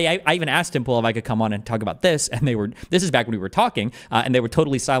Pool, I even asked Tim Pool if I could come on and talk about this, and this is back when we were talking, and they were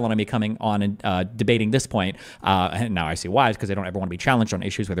totally silent on me coming on and debating this point. And now I see why, because they don't ever want to be challenged on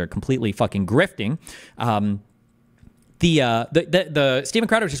issues where they're completely fucking grifting. The Steven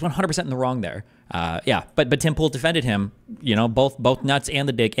Crowder was just 100% in the wrong there. Yeah, but Tim Pool defended him, you know, both nuts and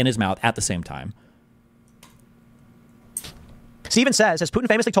the dick in his mouth at the same time. Steven says, has Putin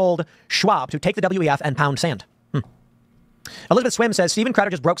famously told Schwab to take the WEF and pound sand? Elizabeth Swim says, Steven Crowder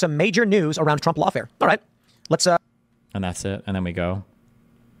just broke some major news around Trump lawfare. All right, let's... And that's it, and then we go.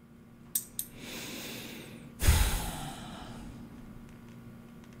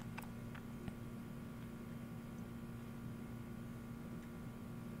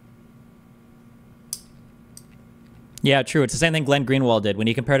 Yeah, true. It's the same thing Glenn Greenwald did when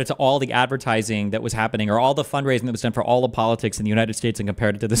he compared it to all the advertising that was happening or all the fundraising that was done for all the politics in the United States and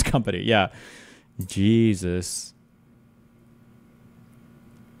compared it to this company. Yeah. Jesus.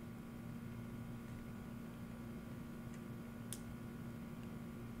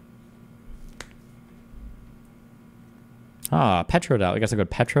 Ah, petrodollar. I guess I got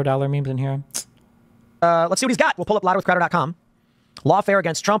petrodollar memes in here. Let's see what he's got. We'll pull up louderwithcrowder.com. Lawfare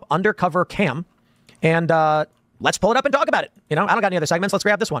against Trump, undercover cam. And let's pull it up and talk about it. You know, I don't got any other segments. Let's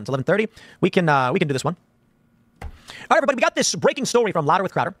grab this one. It's 11:30. We can do this one. All right, everybody, we got this breaking story from Louder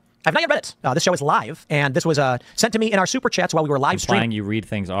with Crowder. I've not yet read it. This show is live, and this was sent to me in our super chats while we were live streaming. You read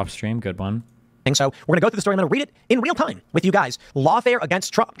things off stream. Good one. So we're going to go through the story. I'm going to read it in real time with you guys. Lawfare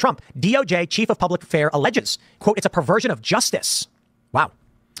against Trump. DOJ Chief of Public Affairs alleges, quote, it's a perversion of justice. Wow.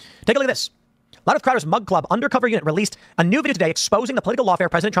 Take a look at this. Louder with Crowder's Mug Club undercover unit released a new video today exposing the political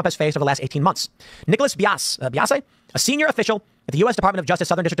lawfare President Trump has faced over the last 18 months. Nicholas Biase, a senior official at the U.S. Department of Justice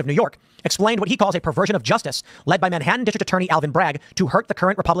Southern District of New York, explained what he calls a perversion of justice led by Manhattan District Attorney Alvin Bragg to hurt the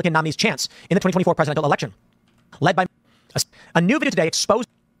current Republican nominee's chance in the 2024 presidential election. Led by a new video today exposed...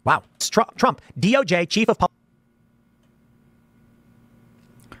 Wow. Trump, DOJ Chief of Public...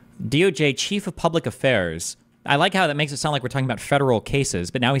 DOJ Chief of Public Affairs. I like how that makes it sound like we're talking about federal cases,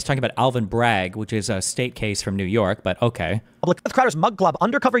 but now he's talking about Alvin Bragg, which is a state case from New York, but okay. Public Crowder's Mug Club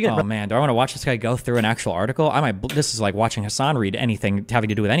undercover unit... Oh, man, do I want to watch this guy go through an actual article? This is like watching Hassan read anything having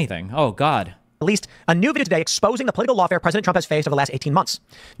to do with anything. Oh, God. Released a new video today exposing the political lawfare President Trump has faced over the last 18 months.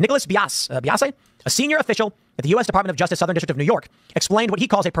 Nicholas Biase, a senior official at the U.S. Department of Justice Southern District of New York, explained what he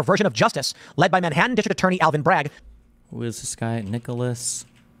calls a perversion of justice led by Manhattan District Attorney Alvin Bragg. Who is this guy? Nicholas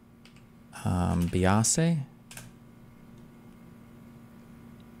Biase?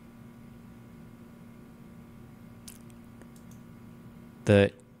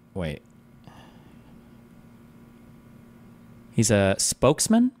 Wait. He's a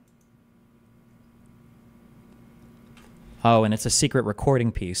spokesman? Oh, and it's a secret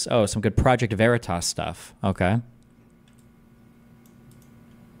recording piece. Oh, some good Project Veritas stuff. Okay.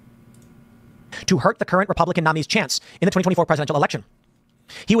 To hurt the current Republican nominee's chance in the 2024 presidential election.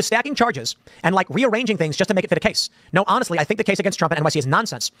 He was stacking charges and rearranging things just to make it fit a case. No, honestly, I think the case against Trump and NYC is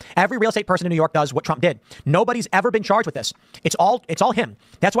nonsense. Every real estate person in New York does what Trump did. Nobody's ever been charged with this. It's all him.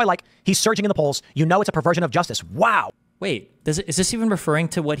 That's why he's surging in the polls. You know it's a perversion of justice. Wow. Wait, is this even referring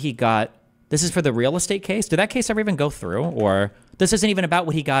to what he got? This is for the real estate case? Did that case ever even go through? Or this isn't even about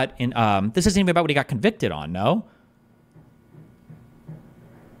what he got in this isn't even about what he got convicted on, no?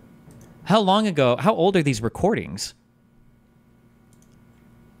 How long ago? How old are these recordings?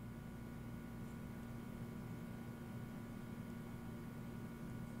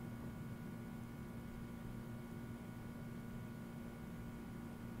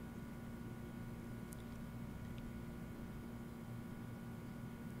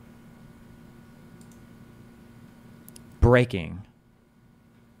 breaking.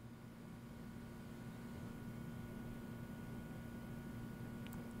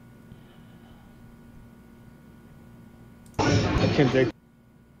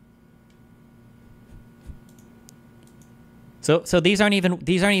 So these aren't even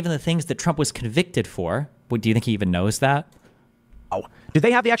the things that Trump was convicted for. Do you think he even knows that? Oh, do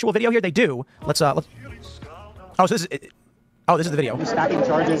they have the actual video here? They do. Let's. Oh, so this is. Oh, this is the video. Stacking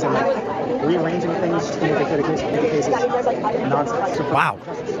charges and like rearranging things to make it the case is nonsense. Wow.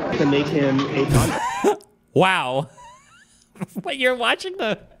 To make him a convict. Wow. But you're watching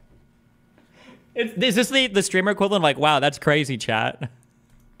the. Is this the streamer equivalent? Like, wow, that's crazy, chat.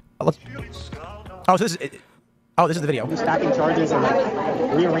 Oh, so this is. Oh, this is the video. Stacking charges and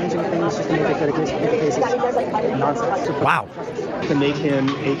like rearranging things just to make it the case is nonsense. Wow. To make him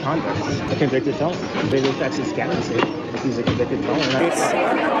a convict, a convicted felon. It affects his captaincy if he's a convicted felon. It's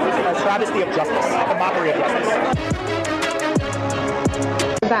a travesty of justice, a mockery of justice.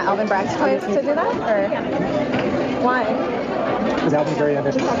 Is that Alvin Bragg's choice to do that, or why? Because Alvin's very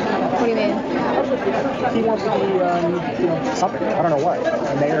ambitious. What do you mean? He wants to be, something. I don't know what.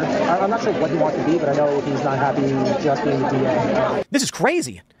 A mayor. I'm not sure what he wants to be, but I know he's not happy just being the DA. This is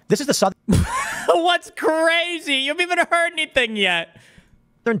crazy. This is the Southern. What's crazy? You haven't even heard anything yet.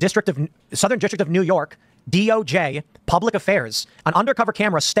 Southern District of New York, DOJ, Public Affairs, an undercover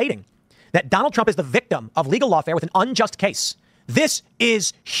camera stating that Donald Trump is the victim of legal lawfare with an unjust case. This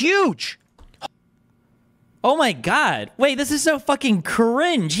is huge. Oh my God. Wait, this is so fucking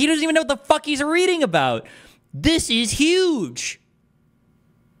cringe. He doesn't even know what the fuck he's reading about. This is huge.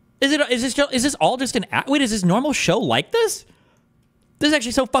 Is this all just an act? Wait, is this normal show like this? This is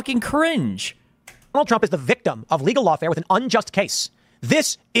actually so fucking cringe. Donald Trump is the victim of legal lawfare with an unjust case.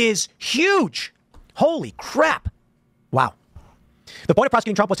 This is huge. Holy crap. Wow. The point of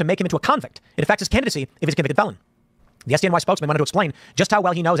prosecuting Trump was to make him into a convict. It affects his candidacy if he's a convicted felon. The SDNY spokesman wanted to explain just how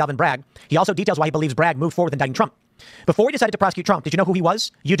well he knows Alvin Bragg. He also details why he believes Bragg moved forward with indicting Trump. Before he decided to prosecute Trump, did you know who he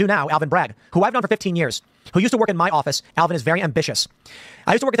was? You do now, Alvin Bragg, who I've known for 15 years, who used to work in my office. Alvin is very ambitious.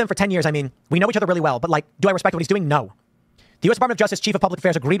 I used to work with him for 10 years. I mean, we know each other really well, but like, do I respect what he's doing? No. The U.S. Department of Justice Chief of Public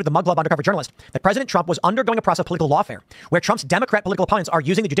Affairs agreed with the Mug Club undercover journalist that President Trump was undergoing a process of political lawfare, where Trump's Democrat political opponents are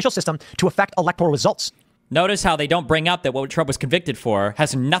using the judicial system to affect electoral results. Notice how they don't bring up that what Trump was convicted for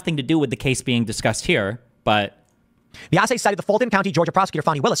has nothing to do with the case being discussed here, but... The assay cited the Fulton County, Georgia prosecutor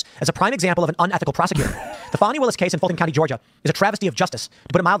Fonnie Willis as a prime example of an unethical prosecutor. The Fonnie Willis case in Fulton County, Georgia is a travesty of justice.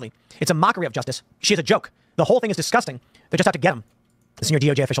 To put it mildly, it's a mockery of justice. She is a joke. The whole thing is disgusting. They just have to get him. The senior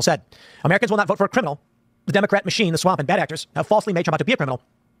DOJ official said, Americans will not vote for a criminal. The Democrat machine, the swamp, and bad actors have falsely made Trump out to be a criminal.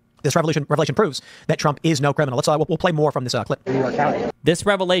 This revelation proves that Trump is no criminal. We'll play more from this clip. This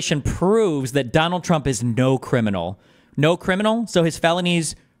revelation proves that Donald Trump is no criminal. No criminal? So his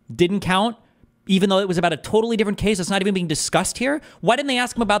felonies didn't count? Even though it was about a totally different case that's not even being discussed here? Why didn't they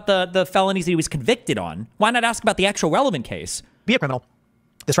ask him about the felonies that he was convicted on? Why not ask about the actual relevant case? Be a criminal.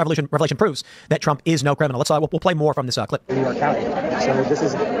 This revelation proves that Trump is no criminal. We'll play more from this clip. New York County. So this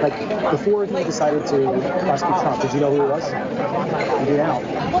is like before he decided to prosecute Trump. Did you know who he was? You do now.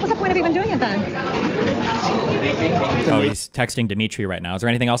 What was the point of even doing it then? Oh, he's texting Dimitri right now. Is there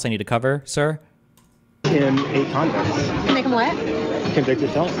anything else I need to cover, sir? Him a convict. To make him what? Convicted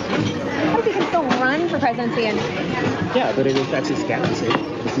felon. How does he can still run for presidency? And yeah, but it affects his candidacy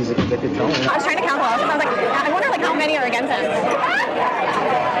if he's a convicted felon. I was trying to count off. I was like, I wonder like how many are against him.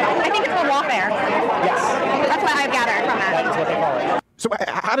 I think it's for lawfare. Yes. That's what I've gathered from that. That's what they call it. So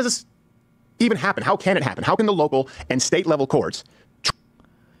how does this even happen? How can it happen? How can the local and state level courts?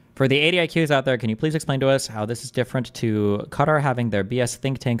 For the 80 IQs out there, can you please explain to us how this is different to Qatar having their BS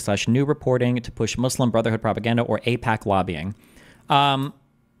think tank / new reporting to push Muslim Brotherhood propaganda or APAC lobbying?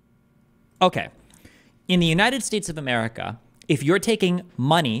 Okay. In the United States of America, if you're taking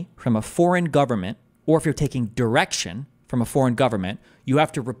money from a foreign government or if you're taking direction from a foreign government, you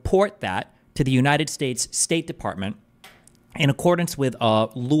have to report that to the United States State Department in accordance with a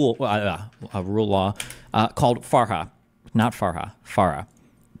rule law called FARA, not FARA, FARA,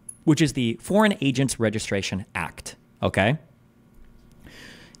 which is the Foreign Agents Registration Act, okay?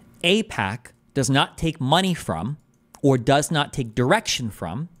 APAC does not take money from or does not take direction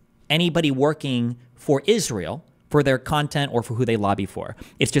from anybody working for Israel for their content or for who they lobby for.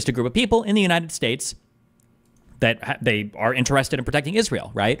 It's just a group of people in the United States that they are interested in protecting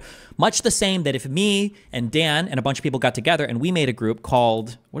Israel, right? Much the same that if me and Dan and a bunch of people got together and we made a group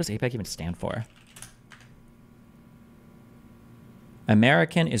called, what does APAC even stand for?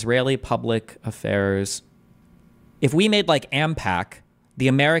 American Israeli Public Affairs. If we made like AMPAC, the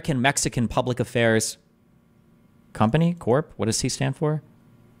American Mexican Public Affairs Company, Corp, what does C stand for?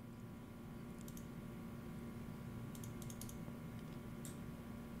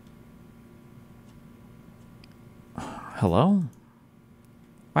 Hello?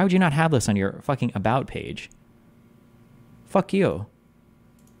 Why would you not have this on your fucking about page? Fuck you.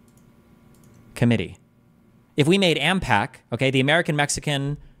 Committee. If we made AMPAC, okay, the American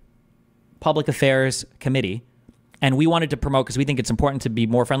Mexican Public Affairs Committee, and we wanted to promote, because we think it's important to be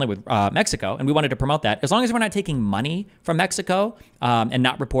more friendly with Mexico, and we wanted to promote that, as long as we're not taking money from Mexico and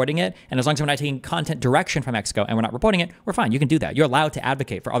not reporting it, and as long as we're not taking content direction from Mexico and we're not reporting it, we're fine. You can do that. You're allowed to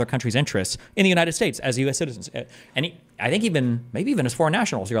advocate for other countries' interests in the United States as U.S. citizens. And I think maybe even as foreign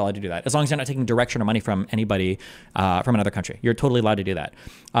nationals, you're allowed to do that, as long as you're not taking direction or money from anybody from another country. You're totally allowed to do that.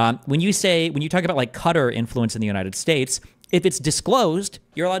 When you talk about like Qatar influence in the United States, if it's disclosed,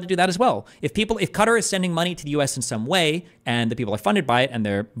 you're allowed to do that as well. If Qatar is sending money to the U.S. in some way, and the people are funded by it, and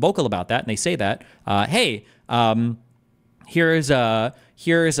they're vocal about that, and they say that, hey, here's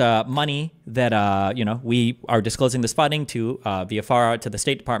money that we are disclosing this funding to via FARA to the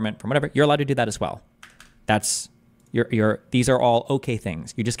State Department from whatever, you're allowed to do that as well. That's these are all okay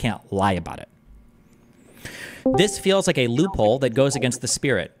things. You just can't lie about it. This feels like a loophole that goes against the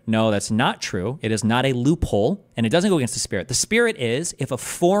spirit. No, that's not true. It is not a loophole, and it doesn't go against the spirit. The spirit is if a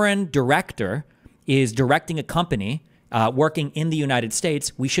foreign director is directing a company working in the United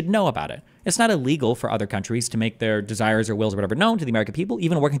States, we should know about it. It's not illegal for other countries to make their desires or wills or whatever known to the American people,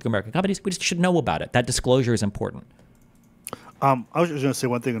 even working through American companies. We just should know about it. That disclosure is important. I was just going to say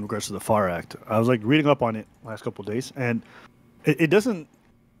one thing in regards to the FAR Act. I was like reading up on it last couple of days, and it doesn't.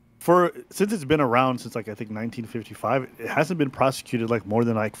 Since it's been around since like I think 1955, it hasn't been prosecuted like more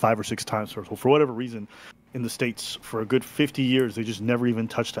than like 5 or 6 times. So for whatever reason, in the States for a good 50 years, they just never even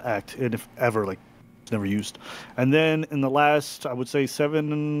touched the act, and if ever, like it's never used. And then in the last, I would say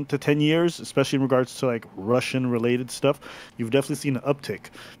 7 to 10 years, especially in regards to like Russian-related stuff, you've definitely seen an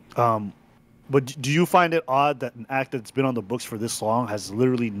uptick. But do you find it odd that an act that's been on the books for this long has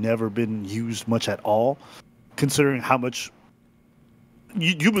literally never been used much at all, considering how much?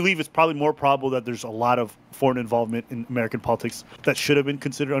 You believe it's probably more probable that there's a lot of foreign involvement in American politics that should have been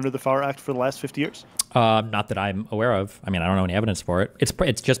considered under the FAR Act for the last 50 years? Not that I'm aware of. I mean, I don't know any evidence for it.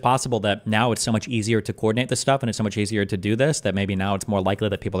 It's just possible that now it's so much easier to coordinate this stuff and it's so much easier to do this that maybe now it's more likely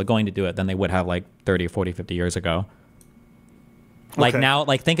that people are going to do it than they would have like 30, 40, 50 years ago. Like now,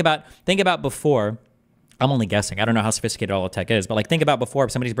 like think about before. I'm only guessing. I don't know how sophisticated all the tech is, but like think about before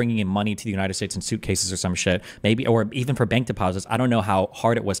if somebody's bringing in money to the United States in suitcases or some shit, maybe, or even for bank deposits. I don't know how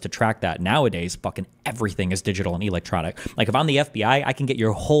hard it was to track that. Nowadays, fucking everything is digital and electronic. Like if I'm the FBI, I can get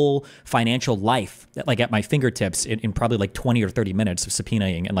your whole financial life like at my fingertips in probably like 20 or 30 minutes of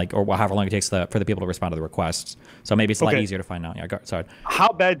subpoenaing and like, or however long it takes for the people to respond to the requests. So maybe it's a lot easier to find out. Yeah, sorry. How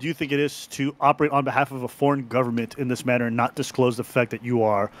bad do you think it is to operate on behalf of a foreign government in this manner and not disclose the fact that you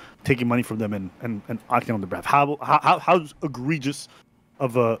are taking money from them and acting on their behalf? How egregious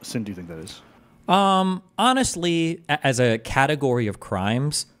of a sin do you think that is? Honestly, as a category of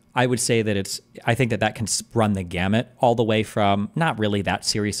crimes, I would say that I think that can run the gamut all the way from not really that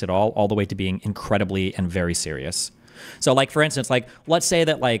serious at all the way to being incredibly and very serious. So like, for instance, like, let's say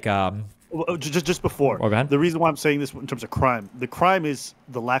that like, just before, the reason why I'm saying this in terms of crime, the crime is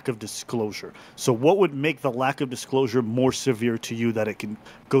the lack of disclosure. So what would make the lack of disclosure more severe to you that it can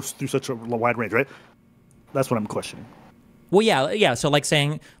go through such a wide range, right? That's what I'm questioning. Well, yeah. So like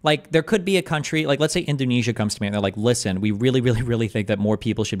saying, like there could be a country, like let's say Indonesia comes to me and they're like, listen, we really, really, really think that more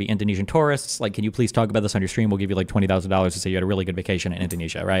people should be Indonesian tourists. Like, can you please talk about this on your stream? We'll give you like $20,000 to say you had a really good vacation in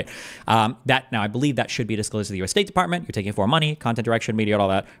Indonesia, right? Now I believe that should be disclosed to the U.S. State Department. You're taking for money, content direction, media, all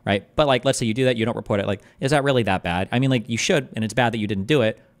that, right? But like, let's say you do that, you don't report it. Like, is that really that bad? I mean, like you should, and it's bad that you didn't do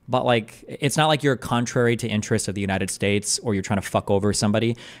it. But like, it's not like you're contrary to interests of the United States or you're trying to fuck over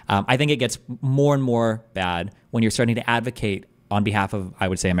somebody. I think it gets more and more bad when you're starting to advocate on behalf of, I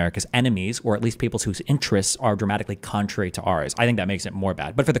would say, America's enemies, or at least people whose interests are dramatically contrary to ours. I think that makes it more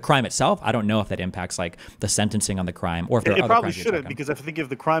bad. But for the crime itself, I don't know if that impacts like the sentencing on the crime, or if there are it other probably crimes shouldn't, because I think if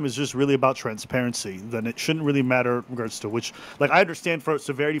the crime is just really about transparency, then it shouldn't really matter in regards to which. Like, I understand for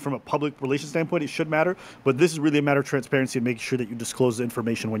severity from a public relations standpoint, it should matter, but this is really a matter of transparency and making sure that you disclose the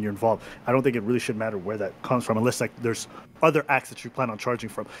information when you're involved. I don't think it really should matter where that comes from, unless like there's other acts that you plan on charging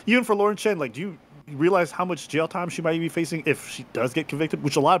from. Even for Lauren Chen, like, do you realize how much jail time she might be facing if she does get convicted,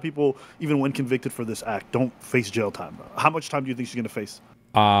 which a lot of people, even when convicted for this act, don't face jail time? How much time do you think she's going to face?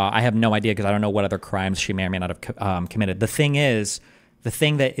 I have no idea, because I don't know what other crimes she may or may not have committed. The thing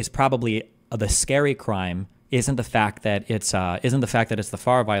that is probably the scary crime isn't the fact that it's the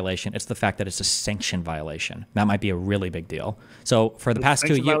FAR violation. It's the fact that it's a sanction violation. That might be a really big deal. So for the past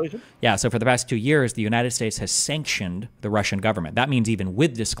 2 years, so for the past 2 years, the United States has sanctioned the Russian government. That means even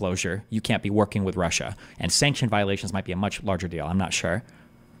with disclosure, you can't be working with Russia. And sanction violations might be a much larger deal. I'm not sure.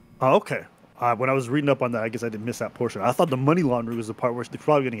 Oh, okay. when I was reading up on that, I guess I didn't miss that portion. I thought the money laundering was the part where they're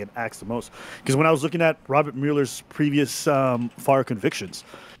probably going to get axed the most. Because when I was looking at Robert Mueller's previous FAR convictions,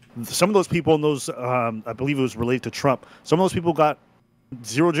 some of those people in those, I believe it was related to Trump, some of those people got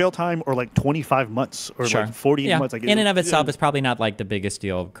 0 jail time or like 25 months or like 48 months. Like, in and of itself, it's probably not like the biggest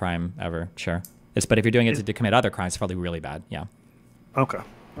deal crime ever. Sure. But if you're doing it to commit other crimes, it's probably really bad. Yeah. Okay.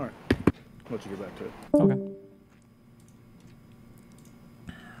 All right. I'll let you get back to it. Okay.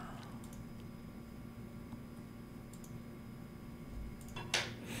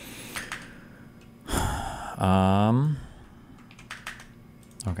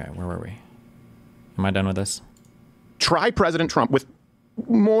 Okay, where were we? Am I done with this? Try President Trump with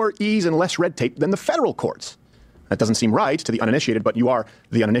more ease and less red tape than the federal courts. That doesn't seem right to the uninitiated, but you are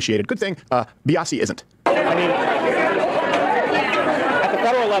the uninitiated. Good thing Biasi isn't. I mean, at the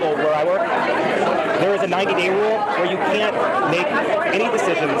federal level where I work, there is a 90-day rule where you can't make any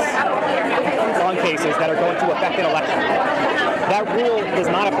decisions on cases that are going to affect an election. That rule does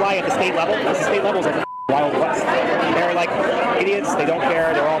not apply at the state level, because the state level is a Wild West. They're like idiots. They don't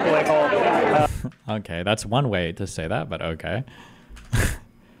care. They're all political. Okay, that's one way to say that, but okay.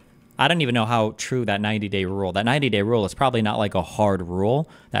 I don't even know how true that 90-day rule. That 90-day rule is probably not like a hard rule.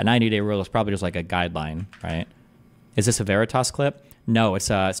 That 90-day rule is probably just like a guideline, right? Is this a Veritas clip? No, it's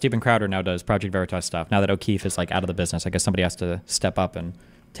Stephen Crowder now does Project Veritas stuff. Now that O'Keefe is like out of the business, I guess somebody has to step up and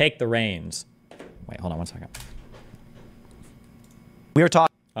take the reins. Wait, hold on one second. We were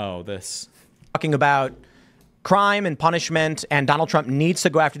talking. Oh, this. Talking about crime and punishment, and Donald Trump needs to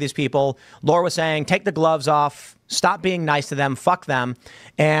go after these people. Laura was saying, take the gloves off, stop being nice to them, fuck them.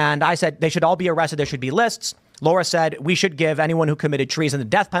 And I said, they should all be arrested. There should be lists. Laura said, we should give anyone who committed treason the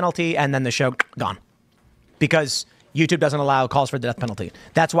death penalty, and then the show gone. Because YouTube doesn't allow calls for the death penalty.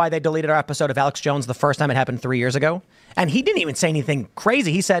 That's why they deleted our episode of Alex Jones the first time it happened 3 years ago. And he didn't even say anything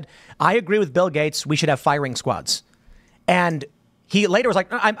crazy. He said, I agree with Bill Gates. We should have firing squads. And he later was like,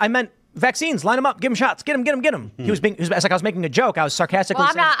 I meant vaccines, line them up, give them shots, get them. He was like I was making a joke. I was sarcastically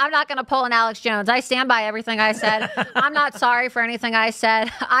saying, I'm not going to pull an Alex Jones. I stand by everything I said. I'm not sorry for anything I said.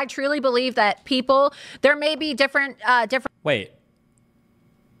 I truly believe that there may be different. Wait.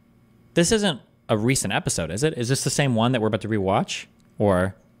 This isn't a recent episode, is it? Is this the same one that we're about to rewatch?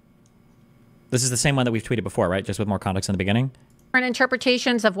 Or this is the same one that we've tweeted before, right? Just with more context in the beginning? Different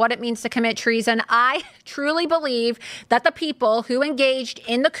interpretations of what it means to commit treason. I truly believe that the people who engaged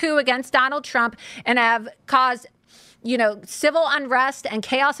in the coup against Donald Trump and have caused, civil unrest and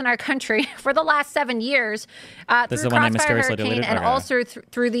chaos in our country for the last 7 years, through Crossfire Hurricane and also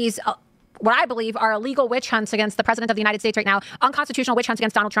through these, what I believe are illegal witch hunts against the president of the United States right now, unconstitutional witch hunts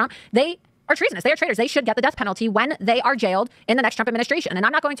against Donald Trump, they are treasonous. They are traitors. They should get the death penalty when they are jailed in the next Trump administration. And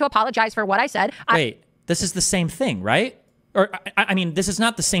I'm not going to apologize for what I said. Wait, this is the same thing, right? Or, I mean, this is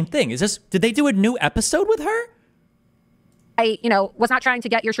not the same thing. Did they do a new episode with her? I, was not trying to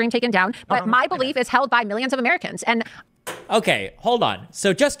get your stream taken down, but my belief is held by millions of Americans. And okay, hold on.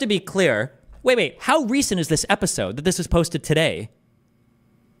 So just to be clear, wait, how recent is this episode that this is posted today?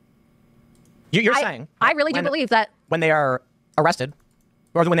 You're saying? I really do believe that when they are arrested,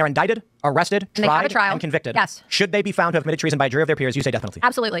 or when they're indicted, arrested, tried, and convicted, yes, should they be found to have committed treason by a jury of their peers, you say death penalty.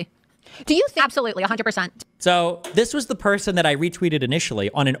 Absolutely. Do you think? Absolutely, 100%. So this was the person that I retweeted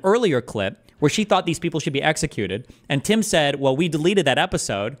initially on an earlier clip where she thought these people should be executed. And Tim said, well, we deleted that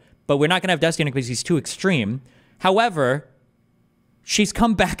episode, but we're not going to have death penalty because he's too extreme. However, she's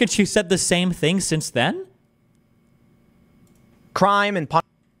come back and she said the same thing since then? Crime and punishment.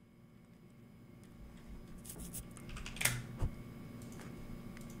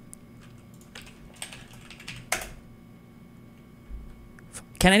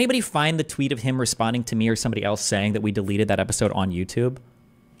 Can anybody find the tweet of him responding to me or somebody else saying that we deleted that episode on YouTube?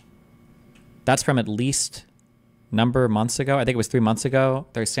 That's from at least number of months ago. I think it was 3 months ago.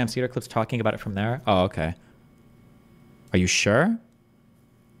 There's Sam Cedar clips talking about it from there. Oh, okay. Are you sure?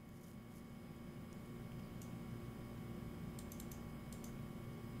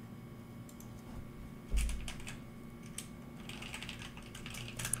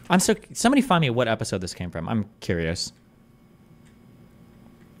 Somebody find me what episode this came from. I'm curious.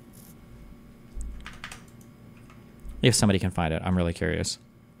 If somebody can find it, I'm really curious.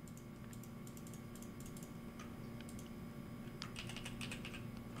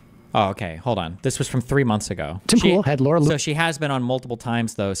 Oh, okay. Hold on. This was from 3 months ago. Tim Pool had Laura. So she has been on multiple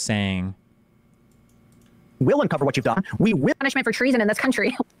times, though, saying, "We'll uncover what you've done. We will." Punishment for treason in this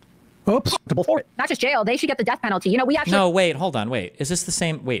country. Oops. For it. Not just jail. They should get the death penalty. We actually. No, wait. Hold on. Wait. Is this the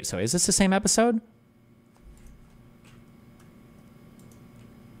same? Wait. So is this the same episode?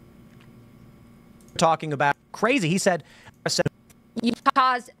 Talking about crazy. He said, you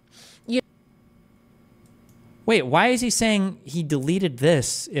caused Wait, why is he saying he deleted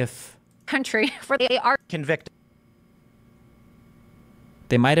this if country for they are convicted?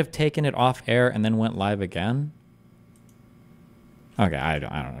 They might have taken it off air and then went live again? Okay, I don't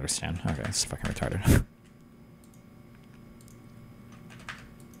understand. Okay, it's fucking retarded.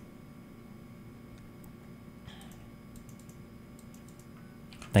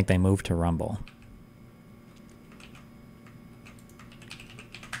 I think they moved to Rumble.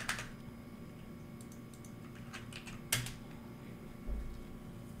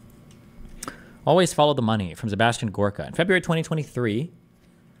 Always follow the money, from Sebastian Gorka. In February 2023,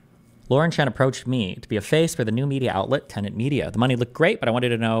 Lauren Chen approached me to be a face for the new media outlet, Tenet Media. The money looked great, but I wanted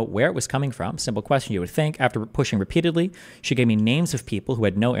to know where it was coming from. Simple question you would think. After pushing repeatedly, she gave me names of people who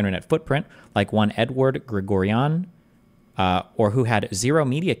had no internet footprint, like one Edward Gregorian, or who had zero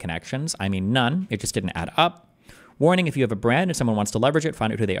media connections. I mean, none. It just didn't add up. Warning, if you have a brand and someone wants to leverage it,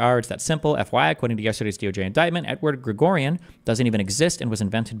 find out who they are. It's that simple. FYI, according to yesterday's DOJ indictment, Edward Gregorian doesn't even exist and was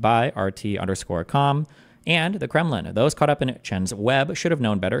invented by RT_com and the Kremlin. Those caught up in Chen's web should have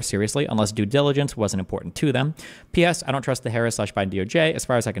known better, seriously, unless due diligence wasn't important to them. P.S. I don't trust the Harris/Biden DOJ as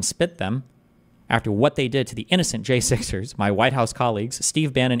far as I can spit them after what they did to the innocent J6ers, my White House colleagues,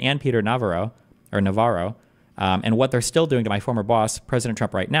 Steve Bannon and Peter Navarro, and what they're still doing to my former boss, President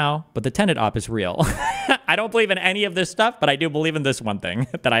Trump, right now. But the Tenet op is real. I don't believe in any of this stuff, but I do believe in this one thing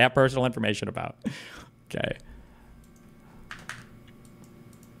that I have personal information about. Okay.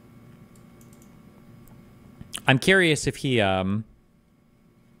 I'm curious if he actually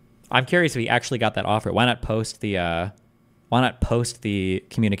got that offer. Why not post the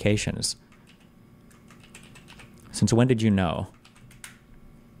communications? Since when did you know?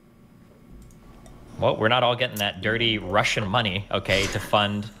 Well, we're not all getting that dirty Russian money, okay, to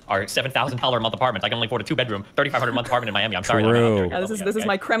fund our $7,000 a month apartments. I can only afford a 2-bedroom, $3,500 a month apartment in Miami. I'm sorry. This is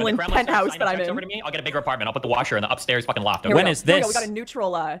my Kremlin penthouse that I'm in. Over to me, I'll get a bigger apartment. I'll put the washer in the upstairs fucking loft. When is this? We got a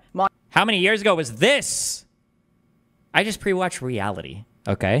neutral. How many years ago was this? I just pre-watch reality,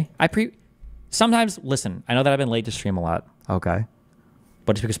 okay? Sometimes, listen, I know that I've been late to stream a lot, okay?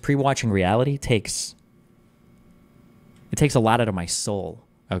 But it's because pre-watching reality takes a lot out of my soul,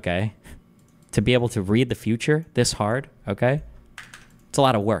 okay? To be able to read the future this hard, okay? It's a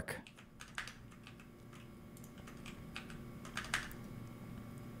lot of work.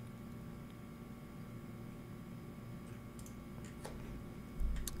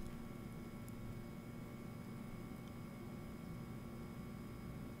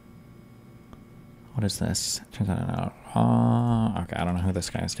 What is this? Turns out, okay, I don't know who this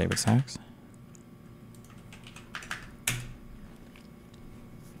guy is, David Sachs.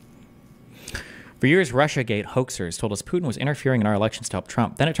 For years, Russiagate hoaxers told us Putin was interfering in our elections to help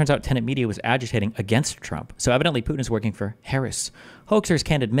Trump. Then it turns out Tenet Media was agitating against Trump. So evidently Putin is working for Harris. Hoaxers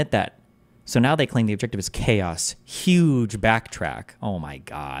can't admit that. So now they claim the objective is chaos. Huge backtrack. Oh my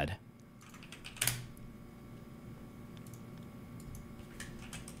God.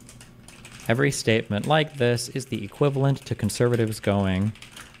 Every statement like this is the equivalent to conservatives going,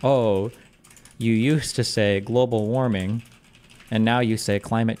 oh, you used to say global warming, and now you say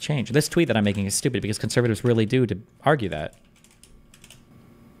climate change. This tweet that I'm making is stupid because conservatives really do to argue that.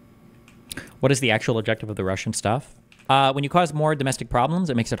 What is the actual objective of the Russian stuff? When you cause more domestic problems,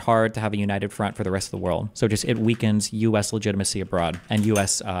 it makes it hard to have a united front for the rest of the world. So it weakens U.S. legitimacy abroad and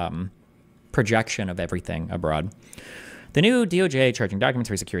U.S. Projection of everything abroad. The new DOJ charging documents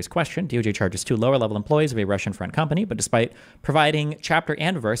raise a curious question. DOJ charges 2 lower-level employees of a Russian front company, but despite providing chapter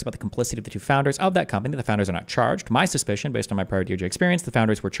and verse about the complicity of the 2 founders of that company, the founders are not charged. My suspicion, based on my prior DOJ experience, the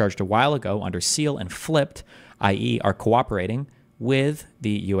founders were charged a while ago under seal and flipped, i.e. are cooperating with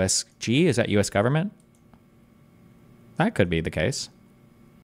the USG. Is that U.S. government? That could be the case.